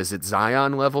don't know, is it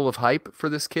Zion level of hype for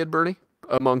this kid, Bernie?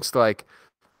 Amongst like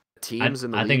teams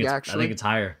in the league, actually? I think it's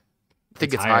higher. I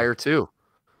think it's higher too.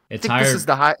 It's higher.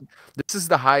 This is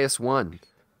the highest one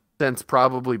since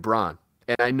probably Bron.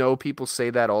 And I know people say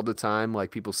that all the time.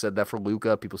 Like people said that for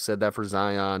Luka, people said that for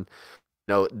Zion.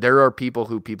 No, there are people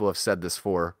have said this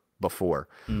for before.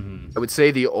 I would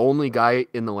say the only guy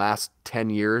in the last 10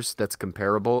 years that's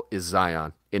comparable is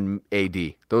Zion in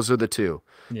AD. Those are the two.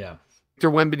 Yeah.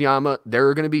 Victor Wembanyama, there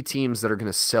are going to be teams that are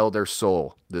going to sell their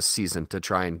soul this season to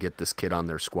try and get this kid on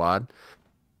their squad.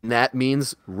 And that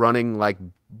means running like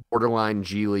borderline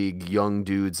G League young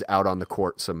dudes out on the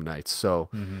court some nights. So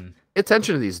pay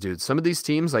attention to these dudes. Some of these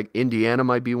teams, like Indiana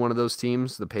might be one of those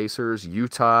teams. The Pacers,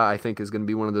 Utah, I think is going to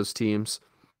be one of those teams.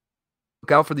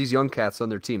 Look out for these young cats on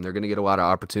their team. They're going to get a lot of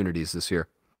opportunities this year.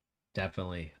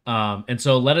 Definitely. And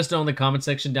so let us know in the comment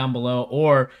section down below,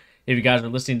 or if you guys are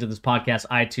listening to this podcast,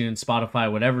 iTunes,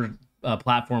 Spotify, whatever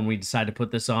platform we decide to put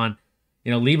this on,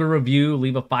 leave a review,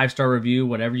 leave a 5-star review,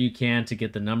 whatever you can to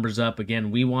get the numbers up.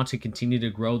 Again, we want to continue to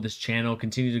grow this channel,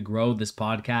 continue to grow this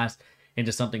podcast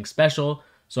into something special.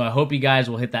 So I hope you guys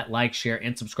will hit that like, share,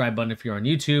 and subscribe button if you're on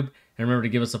YouTube. And remember to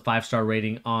give us a 5-star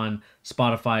rating on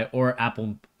Spotify or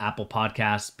Apple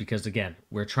Podcasts, because again,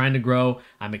 we're trying to grow.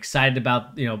 I'm excited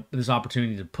about this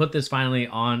opportunity to put this finally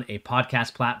on a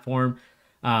podcast platform.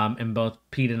 And both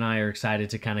Pete and I are excited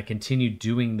to kind of continue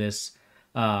doing this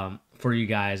for you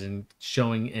guys and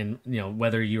showing, and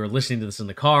whether you're listening to this in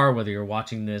the car, whether you're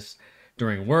watching this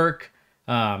during work,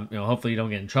 hopefully you don't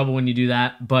get in trouble when you do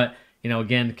that. But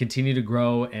again, continue to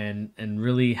grow and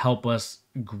really help us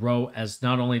grow as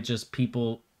not only just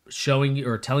people showing you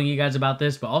or telling you guys about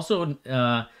this, but also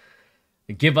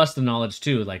give us the knowledge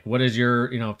too. Like, what is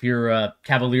your, if you're a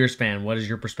Cavaliers fan, what is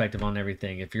your perspective on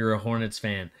everything? If you're a Hornets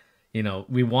fan,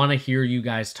 we want to hear you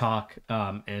guys talk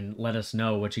and let us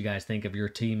know what you guys think of your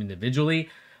team individually,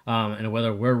 and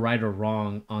whether we're right or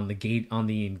wrong on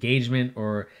the engagement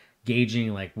or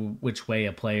gauging like which way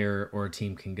a player or a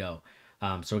team can go.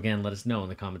 So again, let us know in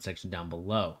the comment section down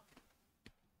below.